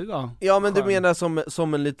fan vad du var. Ja, men du menar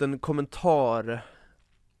som en liten kommentar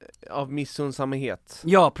av missunnsamhet.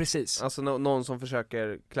 Ja, precis. Alltså någon som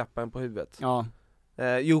försöker klappa en på huvudet. Ja.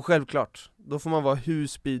 Jo, självklart. Då får man vara hur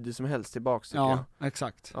speedy som helst tillbaks, tycker jag. Ja,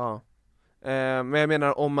 exakt. Ja. Men jag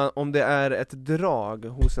menar, om det är ett drag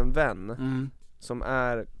hos en vän som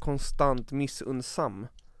är konstant missunnsam,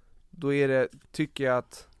 då är det, tycker jag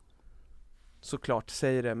att, såklart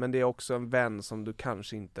säg det, men det är också en vän som du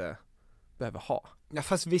kanske inte behöver ha. Ja,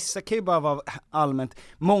 fast vissa kan ju bara vara allmänt,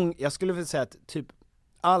 jag skulle vilja säga att typ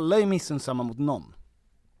alla är missunnsamma mot någon.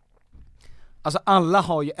 Alltså alla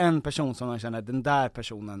har ju en person som man känner att den där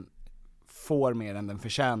personen får mer än den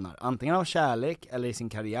förtjänar. Antingen av kärlek, eller i sin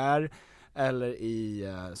karriär, eller i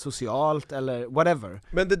socialt, eller whatever.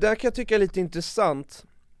 Men det där kan jag tycka är lite intressant.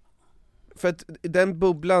 För att den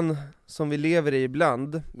bubblan som vi lever i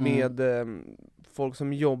ibland, med folk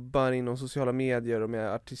som jobbar inom sociala medier och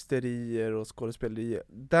med artisterier och skådespelerier,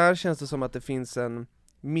 där känns det som att det finns en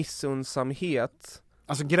missunnsamhet.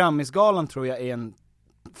 Alltså Grammisgalan tror jag är en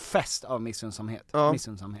fest av missunnsamhet. Ja.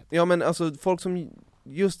 Missunnsamhet. Ja, men alltså folk som,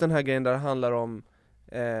 just den här grejen där det handlar om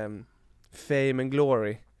fame and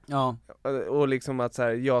glory. Ja. Och liksom att så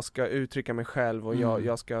här, jag ska uttrycka mig själv och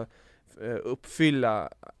jag ska uppfylla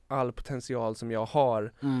all potential som jag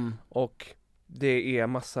har, och det är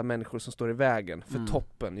massa människor som står i vägen för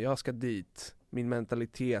toppen. Jag ska dit, min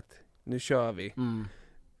mentalitet, nu kör vi.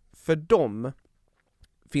 För dem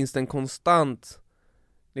finns det en konstant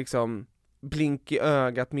liksom blink i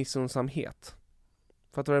ögat missunnsamhet.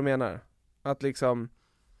 Fattar du vad jag menar? Att liksom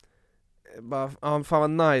bara, fan vad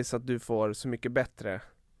nice att du får så mycket bättre.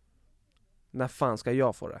 När fan ska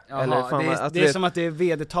jag få det? Jaha, eller fan, det är som att det är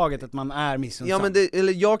vedertaget att man är missunnsam. Ja, men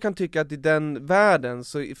eller jag kan tycka att i den världen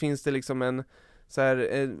så finns det liksom en så här,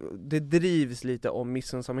 det drivs lite om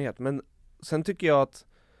missunnsamhet, men sen tycker jag att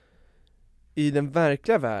i den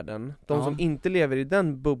verkliga världen, de som inte lever i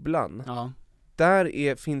den bubblan,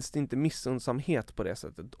 där finns det inte missunnsamhet på det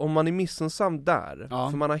sättet. Om man är missunnsam där,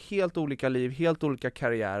 för man har helt olika liv, helt olika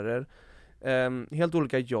karriärer, helt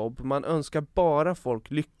olika jobb, man önskar bara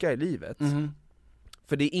folk lycka i livet.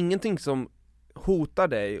 För det är ingenting som hotar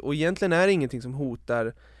dig, och egentligen är det ingenting som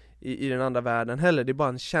hotar i den andra världen heller. Det är bara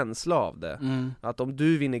en känsla av det. Att om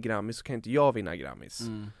du vinner Grammis så kan inte jag vinna Grammis.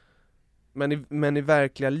 Men i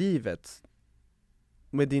verkliga livet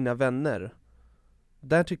med dina vänner,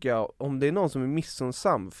 där tycker jag, om det är någon som är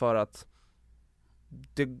missunnsam för att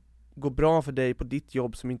går bra för dig på ditt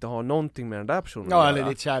jobb som inte har någonting med den där personen att göra. eller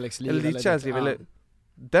ditt kärleksliv. Eller ditt kärleksliv, eller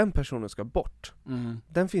den personen ska bort.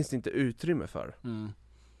 Den finns det inte utrymme för.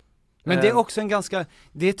 Men det är också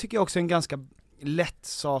det tycker jag också är en ganska lätt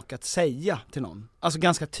sak att säga till någon. Alltså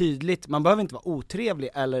ganska tydligt, man behöver inte vara otrevlig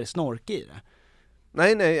eller snorkig i det.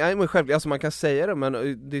 Nej, men självklart, alltså man kan säga det,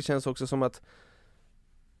 men det känns också som att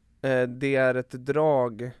det är ett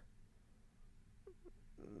drag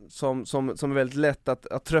som är väldigt lätt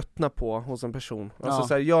att tröttna på hos en person. Alltså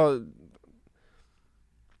så här,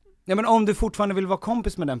 Ja, men om du fortfarande vill vara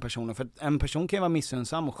kompis med den personen, för en person kan ju vara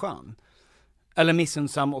missunnsam och skön. Eller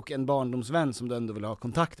missunnsam och en barndomsvän som du ändå vill ha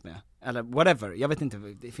kontakt med. Eller whatever, jag vet inte,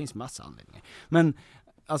 det finns massa anledningar. Men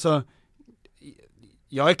alltså,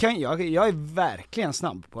 jag är verkligen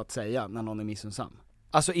snabb på att säga när någon är missunnsam.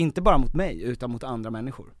 Alltså inte bara mot mig, utan mot andra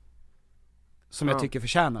människor. Som jag tycker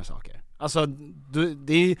förtjänar saker. Alltså,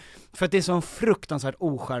 det är ju, för att det är så en fruktansvärt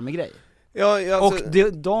ocharmig grej. Ja, alltså...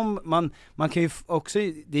 Och man kan ju också,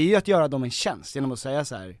 det är ju att göra dem en tjänst genom att säga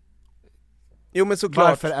så här. Jo, men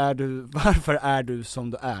såklart. Varför är du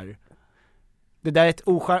som du är? Det där är ett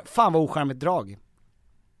fan vad ocharmigt drag.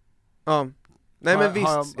 Ja. Nej, men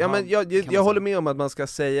visst. Jag håller med om att man ska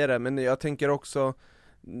säga det, men jag tänker också,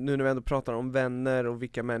 nu när vi ändå pratar om vänner och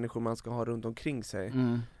vilka människor man ska ha runt omkring sig,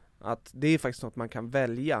 att det är faktiskt något man kan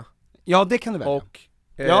välja. Ja, det kan du välja. Och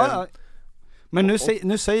men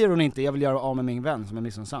nu säger hon inte, jag vill göra av med min vän som är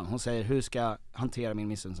missunnsam. Hon säger, hur ska jag hantera min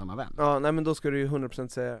missunnsamma vän? Ja, nej, men då ska du ju 100%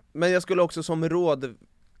 säga. Men jag skulle också som råd,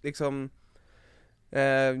 liksom,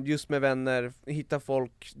 just med vänner, hitta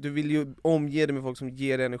folk. Du vill ju omge dig med folk som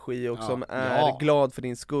ger energi och som är glad för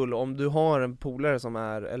din skull. Om du har en polare som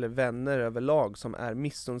är, eller vänner överlag som är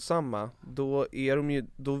missunnsamma, då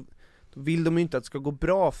vill de ju inte att det ska gå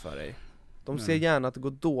bra för dig. De ser gärna att det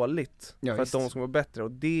går dåligt för att de ska vara bättre,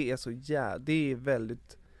 och det är så det är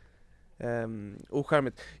väldigt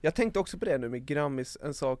ocharmigt. Jag tänkte också på det nu med Grammis,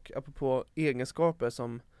 en sak apropå egenskaper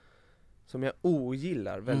som jag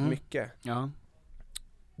ogillar väldigt mycket. Ja.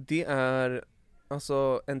 Det är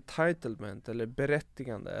alltså entitlement eller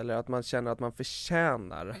berättigande, eller att man känner att man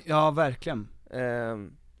förtjänar. Ja, verkligen.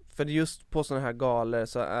 För just på sådana här galor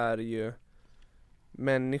så är det ju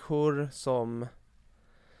människor som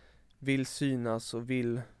vill synas och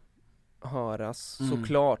vill höras,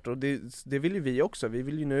 såklart. Och det vill ju vi också. Vi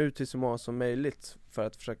vill ju nå ut till så många som möjligt för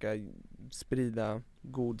att försöka sprida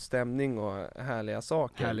god stämning och härliga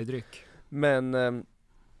saker. Härlig dryck. Men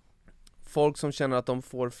folk som känner att de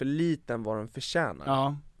får för lite än vad de förtjänar.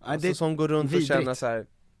 Ja. Alltså, som går runt och känner så här: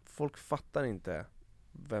 folk fattar inte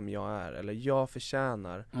vem jag är, eller jag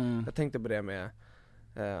förtjänar. Jag tänkte på det med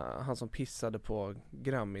han som pissade på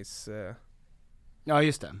Grammis. Ja,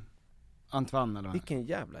 just det. Antoine eller vad? Vilken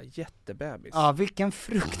jävla jättebebis. Ja, vilken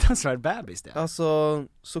fruktansvärd bebis det. Alltså,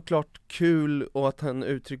 såklart kul, och att han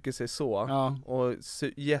uttrycker sig så. Ja. Och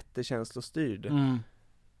jättekänslostyrd.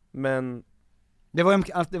 Men det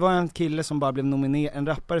var en kille som bara blev nominerad, en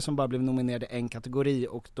rappare som bara blev nominerad i en kategori,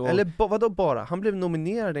 och då... Eller vadå bara? Han blev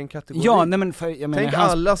nominerad i en kategori? Ja, nej, men tänk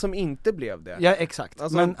alla som inte blev det. Ja, exakt.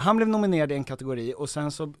 Alltså... Men han blev nominerad i en kategori, och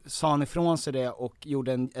sen så sa han ifrån sig det och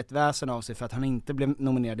gjorde ett väsen av sig för att han inte blev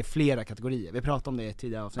nominerad i flera kategorier. Vi pratade om det i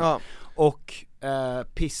tidigare avsnitt. Ja. Och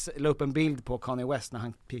la upp en bild på Kanye West när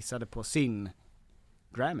han pissade på sin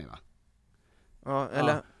Grammy, va? Ja,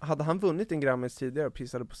 eller hade han vunnit en Grammis tidigare och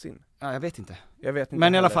pissade på sin? Ja, jag vet inte.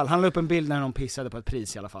 Men i alla fall, han la upp en bild när de pissade på ett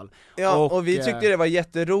pris i alla fall. Ja, och vi tyckte det var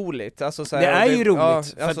jätteroligt. Alltså, så här, det är ju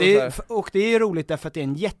roligt, ja, och det är roligt därför att det är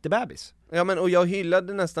en jättebebis. Ja, men och jag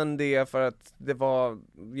hyllade nästan det för att det var,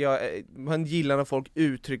 man gillar när folk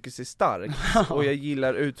uttrycker sig starkt. Och jag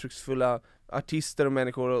gillar uttrycksfulla artister och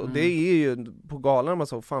människor, och det är ju på galan man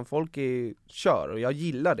så, fan, folk kör, och jag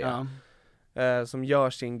gillar det. Ja. Som gör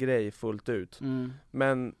sin grej fullt ut.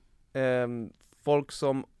 Men folk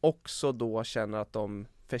som också då känner att de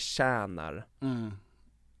förtjänar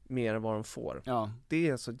mer än vad de får. Ja. Det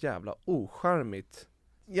är så jävla ocharmigt.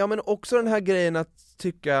 Ja, men också den här grejen att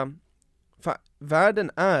tycka, fan,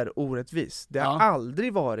 världen är orättvis. Det har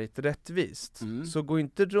aldrig varit rättvist. Så gå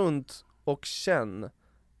inte runt och känn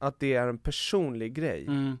att det är en personlig grej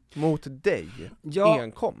mot dig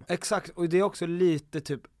enkom. Exakt, och det är också lite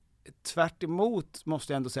typ tvärt emot,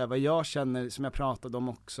 måste jag ändå säga, vad jag känner, som jag pratade om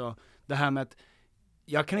också, det här med att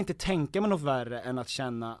jag kan inte tänka mig något värre än att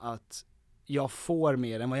känna att jag får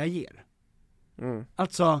mer än vad jag ger.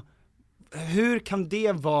 Alltså, hur kan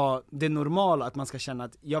det vara det normala, att man ska känna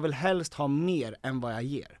att jag vill helst ha mer än vad jag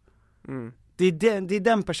ger? Det är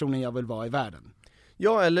den personen jag vill vara i världen.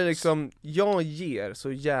 Ja, eller liksom, jag ger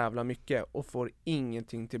så jävla mycket och får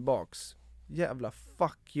ingenting tillbaks. Jävla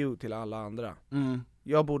fuck you till alla andra.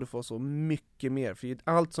 jag borde få så mycket mer, för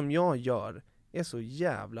allt som jag gör är så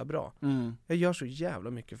jävla bra. Jag gör så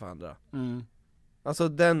jävla mycket för andra. Alltså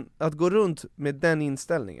att gå runt med den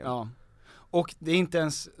inställningen. Ja. Och det är inte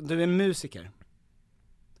ens, du är musiker.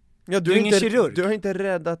 Ja, du är ingen kirurg. Du har inte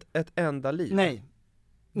räddat ett enda liv. Nej.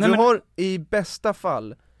 Du har i bästa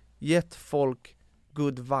fall gett folk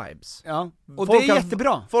good vibes. Ja, och folk det är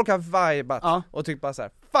jättebra. Folk har vibat och tyckt bara så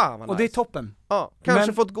här, fan vad nice. Och det är toppen. Ja,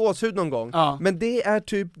 kanske fått gåshud någon gång. Ja. Men det är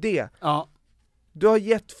typ det. Ja. Du har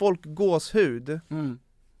gett folk gåshud.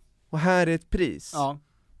 Och här är ett pris. Ja.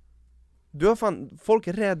 Du har folk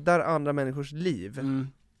räddar andra människors liv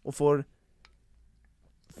och får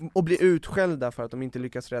och blir utskällda för att de inte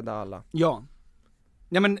lyckas rädda alla. Ja.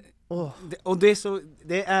 Ja men och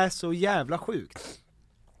det är så jävla sjukt.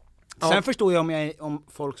 Sen förstår jag om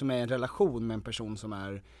folk som är i en relation med en person som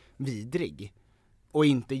är vidrig och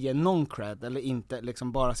inte ger någon cred eller inte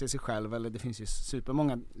liksom bara ser sig själv, eller det finns ju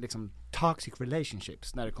supermånga liksom toxic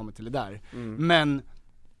relationships när det kommer till det där. Men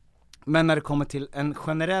när det kommer till en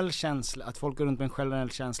generell känsla, att folk går runt med en generell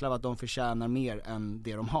känsla av att de förtjänar mer än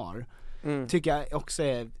det de har, tycker jag också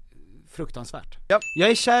är fruktansvärt. Yep.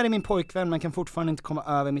 Jag är kär i min pojkvän men kan fortfarande inte komma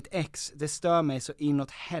över mitt ex. Det stör mig så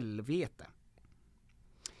inåt helvete.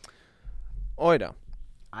 Oj då.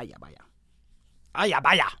 Ajabaja.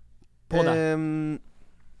 Ajabaja. Podda.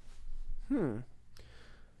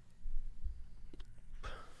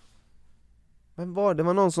 Men det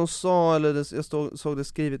var någon som sa, eller jag såg det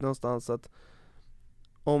skrivet någonstans, att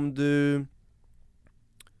om du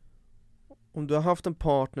har haft en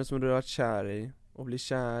partner som du har varit kär i och blir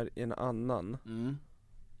kär i en annan,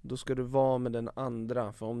 då ska du vara med den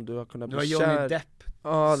andra, för om du har kunnat bli kär... Johnny Depp.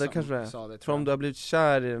 Ja, det kanske det är. För om du har blivit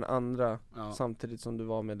kär i den andra samtidigt som du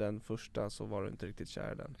var med den första, så var du inte riktigt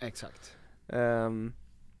kär i den. Exakt.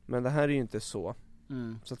 Men det här är ju inte så.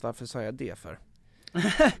 Så att varför sa jag det för?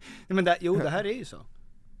 Men det här är ju så.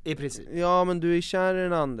 I princip. Ja, men du är kär i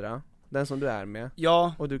den andra, den som du är med.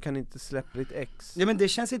 Ja. Och du kan inte släppa ditt ex. Ja, men det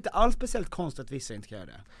känns inte alls speciellt konstigt att vissa inte kan göra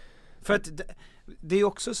det. För att det är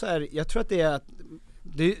också så här, jag tror att det är att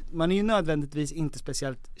man är ju nödvändigtvis inte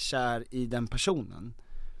speciellt kär i den personen.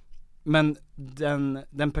 Men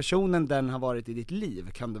den personen den har varit i ditt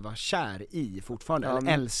liv kan du vara kär i fortfarande,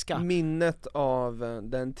 eller älska. Minnet av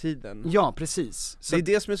den tiden. Ja, precis. Så det är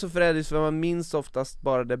det som är så förrädiskt, för man minns oftast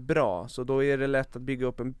bara det bra. Så då är det lätt att bygga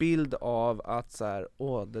upp en bild av att så här,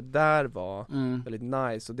 det där var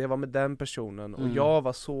väldigt nice, och det var med den personen, och jag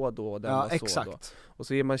var så då, och den var exakt. Så då. Och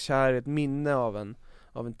så är man kär i ett minne av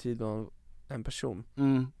en tid och en person.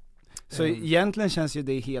 Så egentligen känns ju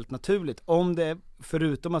det helt naturligt, om det,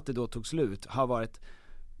 förutom att det då tog slut, har varit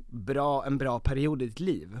en bra period i ditt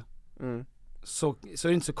liv, så är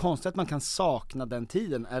det inte så konstigt att man kan sakna den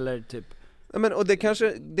tiden, eller typ. Ja, men, och det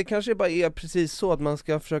kanske bara är precis så att man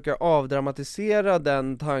ska försöka avdramatisera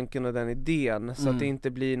den tanken och den idén, så att det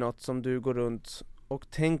inte blir något som du går runt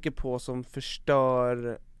och tänker på som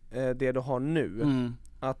förstör det du har nu.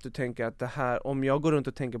 Att du tänker att det här, om jag går runt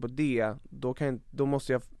och tänker på det, då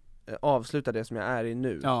måste jag avsluta det som jag är i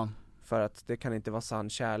nu. Ja. För att det kan inte vara sann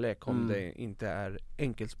kärlek om det inte är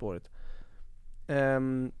enkelspåret.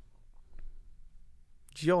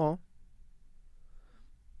 Ja.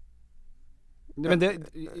 Men det,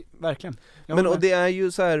 verkligen. Men och det är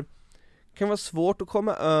ju så här, kan vara svårt att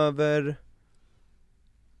komma över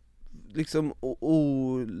liksom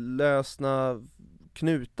olösna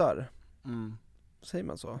knutar. Säger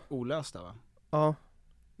man så? Olösta, va? Ja.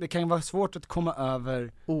 Det kan ju vara svårt att komma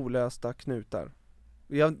över olösta knutar.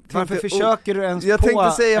 Varför försöker du ens jag på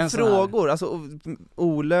tänkte säga en frågor, alltså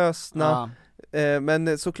olösna,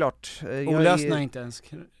 men såklart olösna är inte ens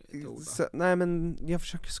nej, men jag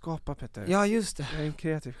försöker skapa, Petter. Ja, just det. Jag är en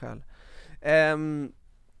kreativ själ.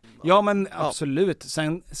 Ja, men absolut.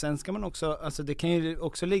 Sen ska man också, alltså det kan ju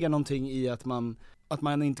också ligga någonting i att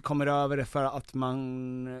man inte kommer över det för att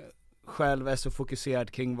man själv är så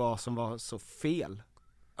fokuserad kring vad som var så fel.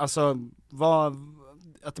 Alltså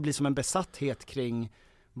att det blir som en besatthet kring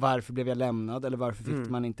varför blev jag lämnad, eller varför fick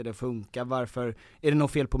man inte det funka, varför är det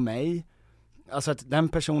något fel på mig? Alltså att den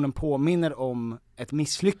personen påminner om ett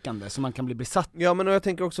misslyckande som man kan bli besatt. Ja, men och jag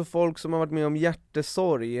tänker också folk som har varit med om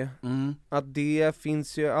hjärtesorg, att det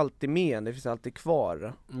finns ju alltid med, det finns alltid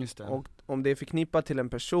kvar. Just det. Och om det är förknippat till en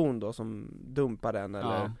person då som dumpar den,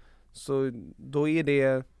 eller så då är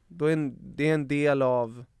det är en del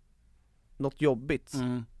av något jobbigt.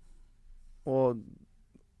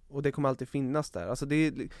 Och det kommer alltid finnas där. Alltså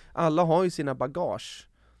alla har ju sina bagage.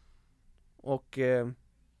 Och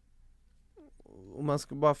man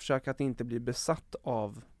ska bara försöka att inte bli besatt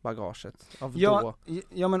av bagaget.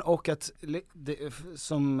 Ja, men och att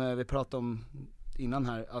som vi pratade om innan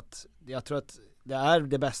här, att jag tror att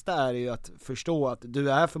det bästa är ju att förstå att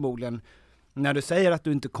du är förmodligen, när du säger att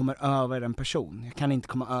du inte kommer över en person, jag kan inte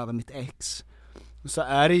komma över mitt ex, så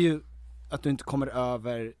är det ju att du inte kommer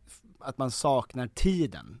över att man saknar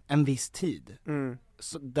tiden, en viss tid.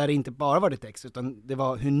 Så där det inte bara var ditt ex, utan det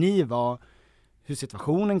var hur ni var, hur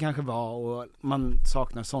situationen kanske var, och man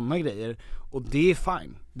saknar sådana grejer. Och det är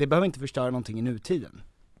fine. Det behöver inte förstöra någonting i nutiden.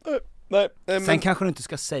 Nej, sen kanske du inte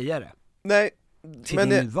ska säga det. Nej. Till din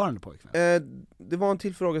nuvarande pojkvän. Det var en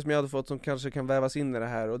till fråga som jag hade fått som kanske kan vävas in i det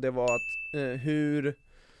här, och det var att hur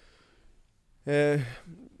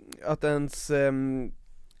att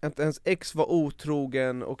ens ex var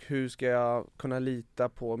otrogen, och hur ska jag kunna lita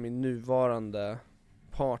på min nuvarande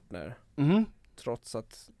partner trots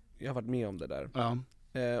att jag har varit med om det där.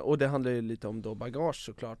 Och det handlar ju lite om då bagage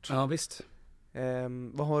såklart. Ja visst.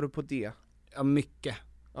 Vad har du på det? Ja, mycket.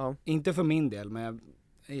 Inte för min del, men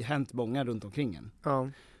det har hänt många runt omkring en.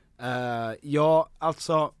 Ja,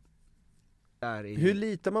 alltså hur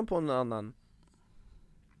litar man på en annan?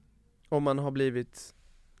 Om man har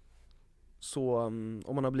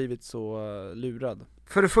blivit så lurad.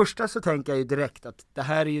 För det första så tänker jag ju direkt att det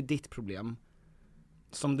här är ju ditt problem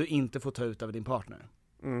som du inte får ta ut över din partner.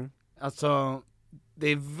 Alltså det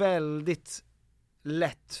är väldigt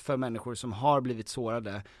lätt för människor som har blivit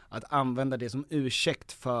sårade att använda det som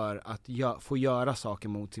ursäkt för att få göra saker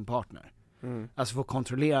mot sin partner. Alltså få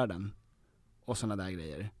kontrollera den och sådana där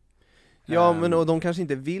grejer. Ja, men och de kanske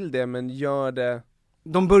inte vill det, men gör det.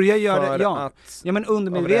 De börjar göra det, ja men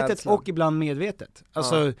undermedvetet och ibland medvetet.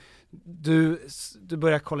 Alltså du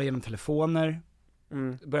börjar kolla igenom telefoner,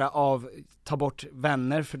 börjar ta bort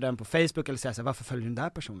vänner för den på Facebook, eller säga så här, varför följer den där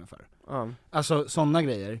personen för? Alltså sådana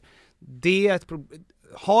grejer. Det är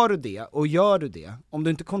har du det och gör du det, om du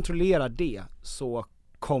inte kontrollerar det, så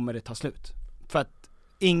kommer det ta slut. För att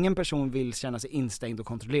ingen person vill känna sig instängd och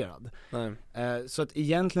kontrollerad. Nej. Så att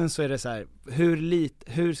egentligen så är det så här,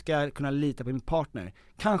 hur ska jag kunna lita på min partner?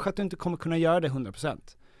 Kanske att du inte kommer kunna göra det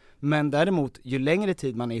 100%. Men däremot, ju längre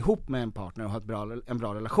tid man är ihop med en partner och har en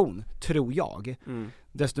bra relation, tror jag,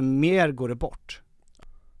 desto mer går det bort.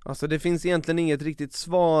 Alltså det finns egentligen inget riktigt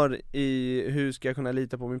svar i hur ska jag kunna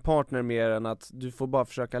lita på min partner, mer än att du får bara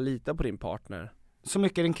försöka lita på din partner.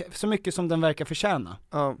 Så mycket som den verkar förtjäna.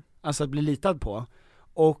 Alltså att bli litad på.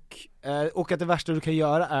 Och att det värsta du kan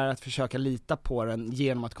göra är att försöka lita på den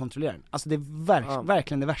genom att kontrollera den. Alltså det är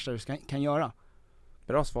verkligen det värsta du kan göra.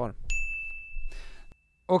 Bra svar.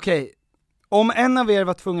 Okej. Om en av er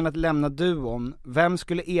var tvungen att lämna duon, vem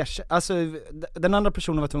skulle ersätta, alltså den andra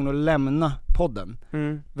personen var tvungen att lämna podden.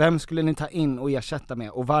 Vem skulle ni ta in och ersätta med,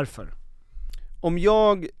 och varför? Om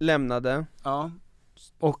jag lämnade. Ja.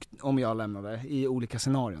 Och om jag lämnade, i olika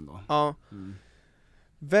scenarion då. Ja.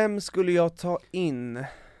 Vem skulle jag ta in?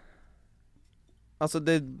 Alltså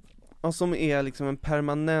som är liksom en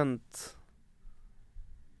permanent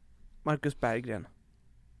Marcus Berggren.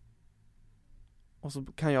 Och så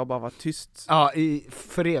kan jag bara vara tyst. Ja,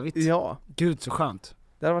 för evigt. Ja. Gud så skönt.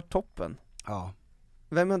 Det hade varit toppen. Ja.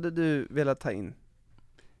 Vem hade du velat ta in?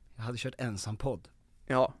 Jag hade kört ensam podd.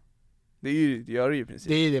 Ja. Det gör det ju i princip.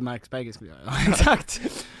 Det är det Marcus Berggren skulle göra. Ja, exakt.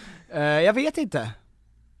 Jag vet inte.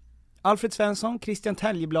 Alfred Svensson, Christian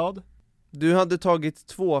Täljeblad. Du hade tagit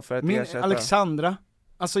 2 för att ersätta. Alexandra.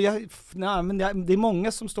 Alltså det är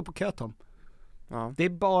många som står på kö, Tom. Ja. Det är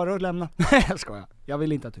bara att lämna. Nej, jag skojar. Jag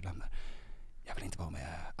vill inte att du lämnar. Jag vill inte vara med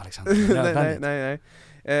Alexandra. nej.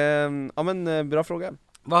 Ja men bra fråga.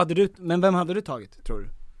 Men vem hade du tagit, tror du?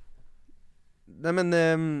 Nej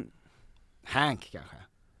men Hank kanske.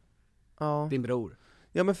 Ja. Din bror.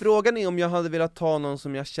 Ja men frågan är om jag hade velat ta någon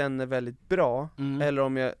som jag känner väldigt bra, eller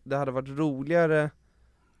om det hade varit roligare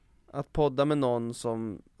att podda med någon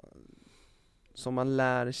som man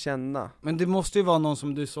lär känna. Men det måste ju vara någon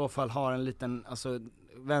som du i så fall har en liten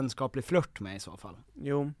vänskaplig flört med i så fall.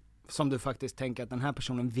 Jo. Som du faktiskt tänker att den här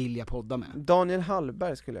personen vill jag podda med. Daniel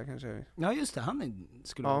Hallberg skulle jag kanske. Ja just det, han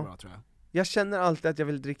skulle vara bra, tror jag. Jag känner alltid att jag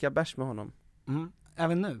vill dricka bärs med honom.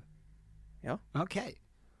 Även nu? Ja. Okej.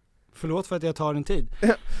 Förlåt för att jag tar din tid.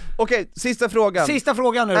 Okej, sista frågan. Sista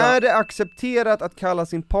frågan nu då. Är det accepterat att kalla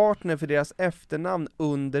sin partner för deras efternamn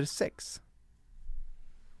under sex?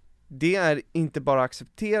 Det är inte bara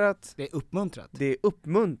accepterat. Det är uppmuntrat. Det är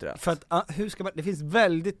uppmuntrat. För att, det finns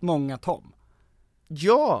väldigt många Tom.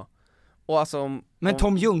 Ja! Och alltså men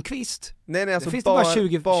Tom Ljungqvist? Nej, alltså det finns bara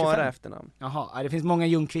 20-25. Bara efternamn. Jaha, det finns många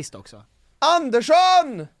Ljungqvist också.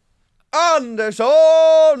 Andersson!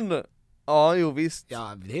 Ja, jo visst.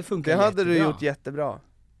 Ja, det funkar. Det hade du gjort jättebra.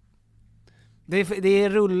 Det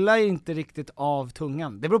rullar ju inte riktigt av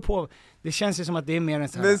tungan. Det beror på, det känns ju som att det är mer en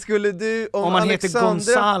sån här. Men skulle du, om man Alexandra, heter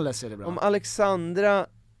Gonzales är det bra. Om Alexandra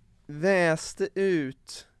väste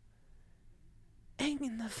ut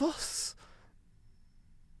Ängnefoss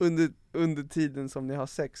under tiden som ni har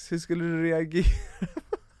sex, hur skulle du reagera?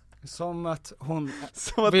 Som att hon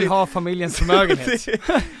vill ha familjens förmögenhet.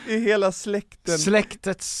 I hela släkten.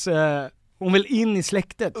 Släktets, hon vill in i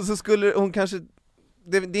släktet. Och så skulle hon kanske,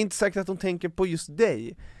 det är inte säkert att hon tänker på just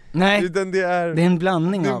dig. Nej, utan det är en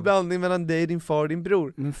blandning av. En blandning mellan dig, din far och din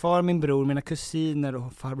bror. Min far, min bror, mina kusiner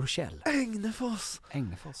och farbror Kjell. Ängnefoss.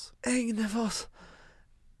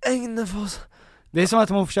 Det är som att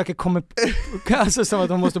hon försöker alltså som att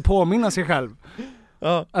hon måste påminna sig själv.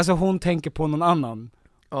 Ja. Alltså hon tänker på någon annan.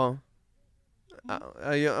 Ja.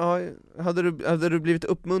 Hade du blivit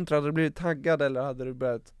uppmuntrad, hade du blivit taggad eller hade du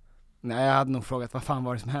börjat? Nej, jag hade nog frågat, vad fan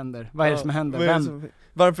var det som händer? Vad är det som händer?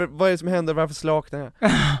 Vad är det som händer? Varför slaknar jag?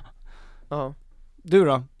 Ja. Du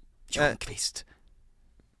då? Ljungqvist.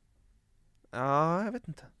 Ja, jag vet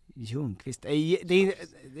inte. Ljungqvist, det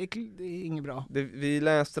är inget bra. Vi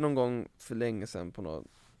läste någon gång för länge sedan på något.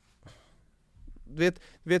 Du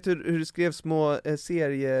vet hur det skrevs små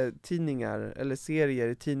serietidningar, eller serier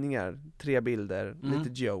i tidningar, 3 bilder,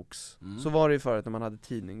 lite jokes. Så var det ju förut när man hade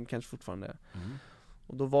tidning, kanske fortfarande.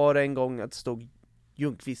 Och då var det en gång att det stod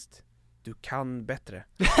Ljungqvist, du kan bättre.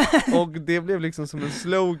 Och det blev liksom som en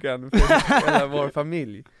slogan för hela vår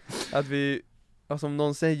familj. Att vi, alltså om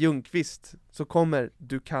någon säger Ljungqvist så kommer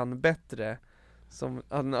du kan bättre som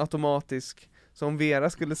en automatisk, som Vera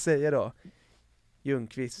skulle säga då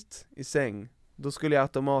Ljungqvist i säng, då skulle jag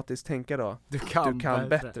automatiskt tänka då du kan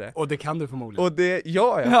bättre. Och det kan du förmodligen. Och det,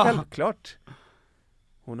 ja, självklart.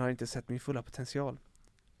 Hon har inte sett min fulla potential.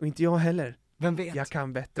 Och inte jag heller. Vem vet? Jag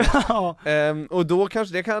kan bättre. Och då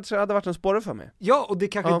kanske det kanske hade varit en sporre för mig. Ja, och det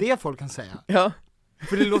kanske är det folk kan säga. Ja.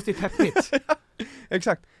 För det låter ju peppigt.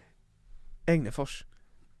 Exakt. Ängnefoss,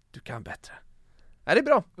 du kan bättre. Ja, det är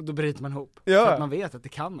bra. Och då bryter man ihop. Ja. För att man vet att det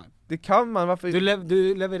kan man. Det kan man, varför?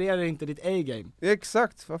 Du levererar inte ditt A-game.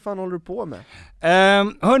 Exakt, vad fan håller du på med?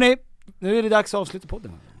 Hörni, nu är det dags att avsluta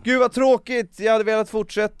podden. Gud vad tråkigt, jag hade velat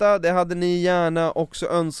fortsätta, det hade ni gärna också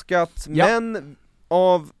önskat. Ja. Men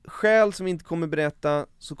av skäl som vi inte kommer berätta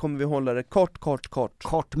så kommer vi hålla det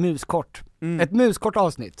kort. Muskort. Ett muskort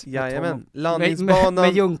avsnitt. Jajamän, landningsbanan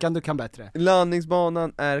med Junkan du kan bättre.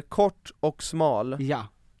 Landningsbanan är kort och smal. Ja,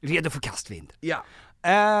 redo för kastvind. Ja.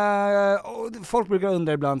 Och folk brukar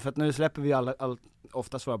undra ibland, för att nu släpper vi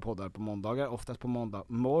oftast våra poddar på måndagar, oftast på måndag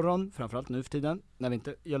morgon, framförallt nu för tiden, när vi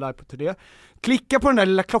inte gör live på turné. Klicka på den där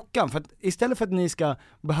lilla klockan, för att istället för att ni ska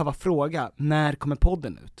behöva fråga när kommer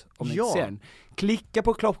podden ut, om ni inte ser den, klicka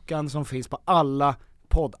på klockan som finns på alla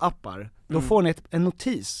poddappar, då får ni en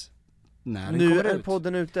notis när den kommer ut. Nu är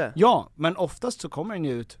podden ute. Ja, men oftast så kommer den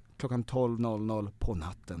ju ut klockan 12.00 på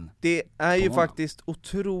natten. Det är ju faktiskt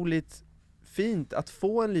otroligt fint att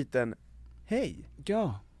få en liten hej.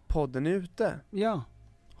 Ja. Podden är ute. Ja.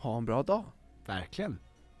 Ha en bra dag. Verkligen.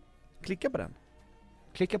 Klicka på den.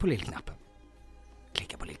 Klicka på lillknappen.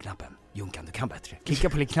 Junkan, du kan bättre. Klicka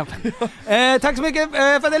på lillknappen. Tack så mycket för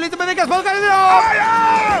att jag lyssnade på veckans podcast idag!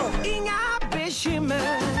 Inga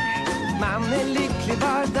bekymmer, man är lycklig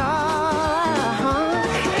var dag.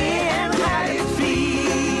 En härligt fin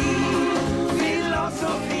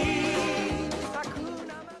filosofi.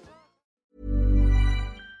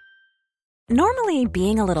 Normally,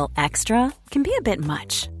 being a little extra can be a bit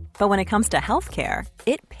much, but when it comes to healthcare,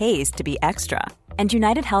 it pays to be extra. And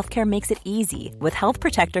United Healthcare makes it easy with Health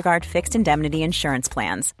Protector Guard fixed indemnity insurance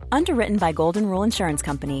plans. Underwritten by Golden Rule Insurance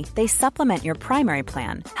Company, they supplement your primary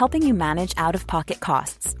plan, helping you manage out-of-pocket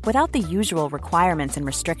costs without the usual requirements and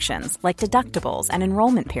restrictions like deductibles and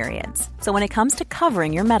enrollment periods. So when it comes to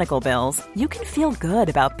covering your medical bills, you can feel good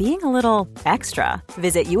about being a little extra.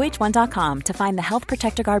 Visit uh1.com to find the Health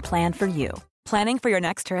Protector Guard plan for you. Planning for your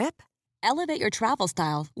next trip? Elevate your travel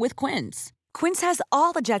style with Quince. Quince has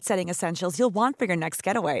all the jet-setting essentials you'll want for your next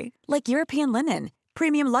getaway, like European linen,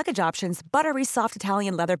 premium luggage options, buttery soft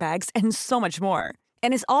Italian leather bags, and so much more.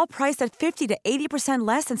 And is all priced at 50 to 80%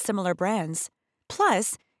 less than similar brands.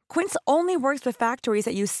 Plus, Quince only works with factories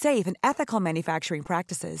that use safe and ethical manufacturing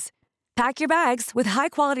practices. Pack your bags with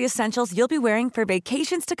high-quality essentials you'll be wearing for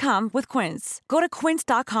vacations to come with Quince. Go to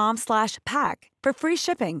quince.com/pack for free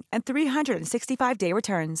shipping and 365-day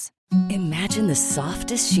returns. Imagine the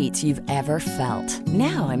softest sheets you've ever felt.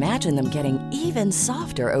 Now imagine them getting even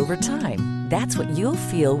softer over time. That's what you'll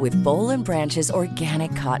feel with Boll & Branch's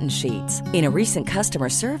organic cotton sheets. In a recent customer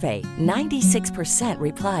survey, 96%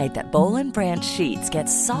 replied that Boll & Branch sheets get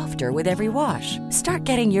softer with every wash. Start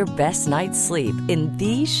getting your best night's sleep in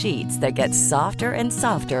these sheets that get softer and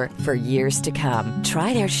softer for years to come.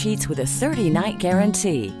 Try their sheets with a 30-night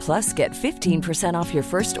guarantee. Plus, get 15% off your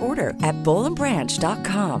first order at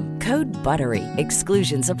bollandbranch.com. Code BUTTERY.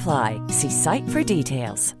 Exclusions apply. See site for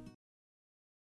details.